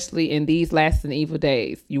 especially in these last and evil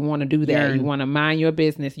days. You want to do that. Yeah. You want to mind your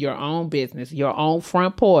business, your own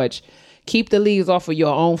front porch. Keep the leaves off of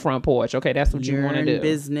your own front porch, okay? That's what you want to do.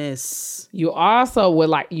 Business. You also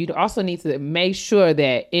need to make sure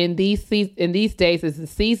that in these days, as the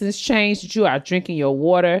seasons change, that you are drinking your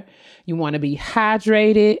water. You want to be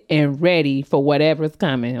hydrated and ready for whatever's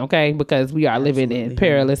coming, okay? Because we are living in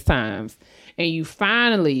perilous times. And you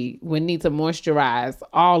finally will need to moisturize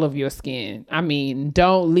all of your skin. I mean,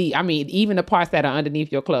 don't leave. I mean, even the parts that are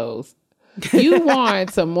underneath your clothes. You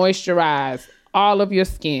want to moisturize all of your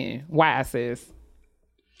skin. Why, sis?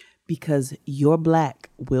 Because your black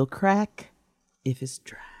will crack if it's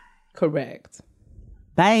dry. Correct.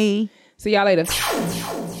 Bye. See y'all later.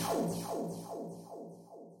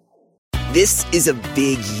 This is a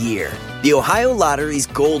big year. The Ohio Lottery's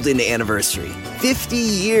golden anniversary. 50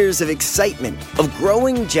 years of excitement, of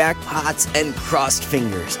growing jackpots and crossed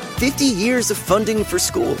fingers. 50 years of funding for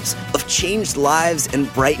schools, of changed lives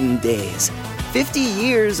and brightened days. 50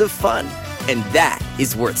 years of fun. And that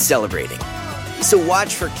is worth celebrating. So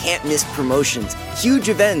watch for can't-miss promotions, huge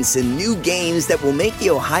events, and new games that will make the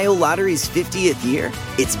Ohio Lottery's 50th year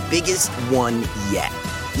its biggest one yet.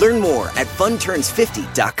 Learn more at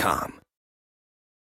funturns50.com.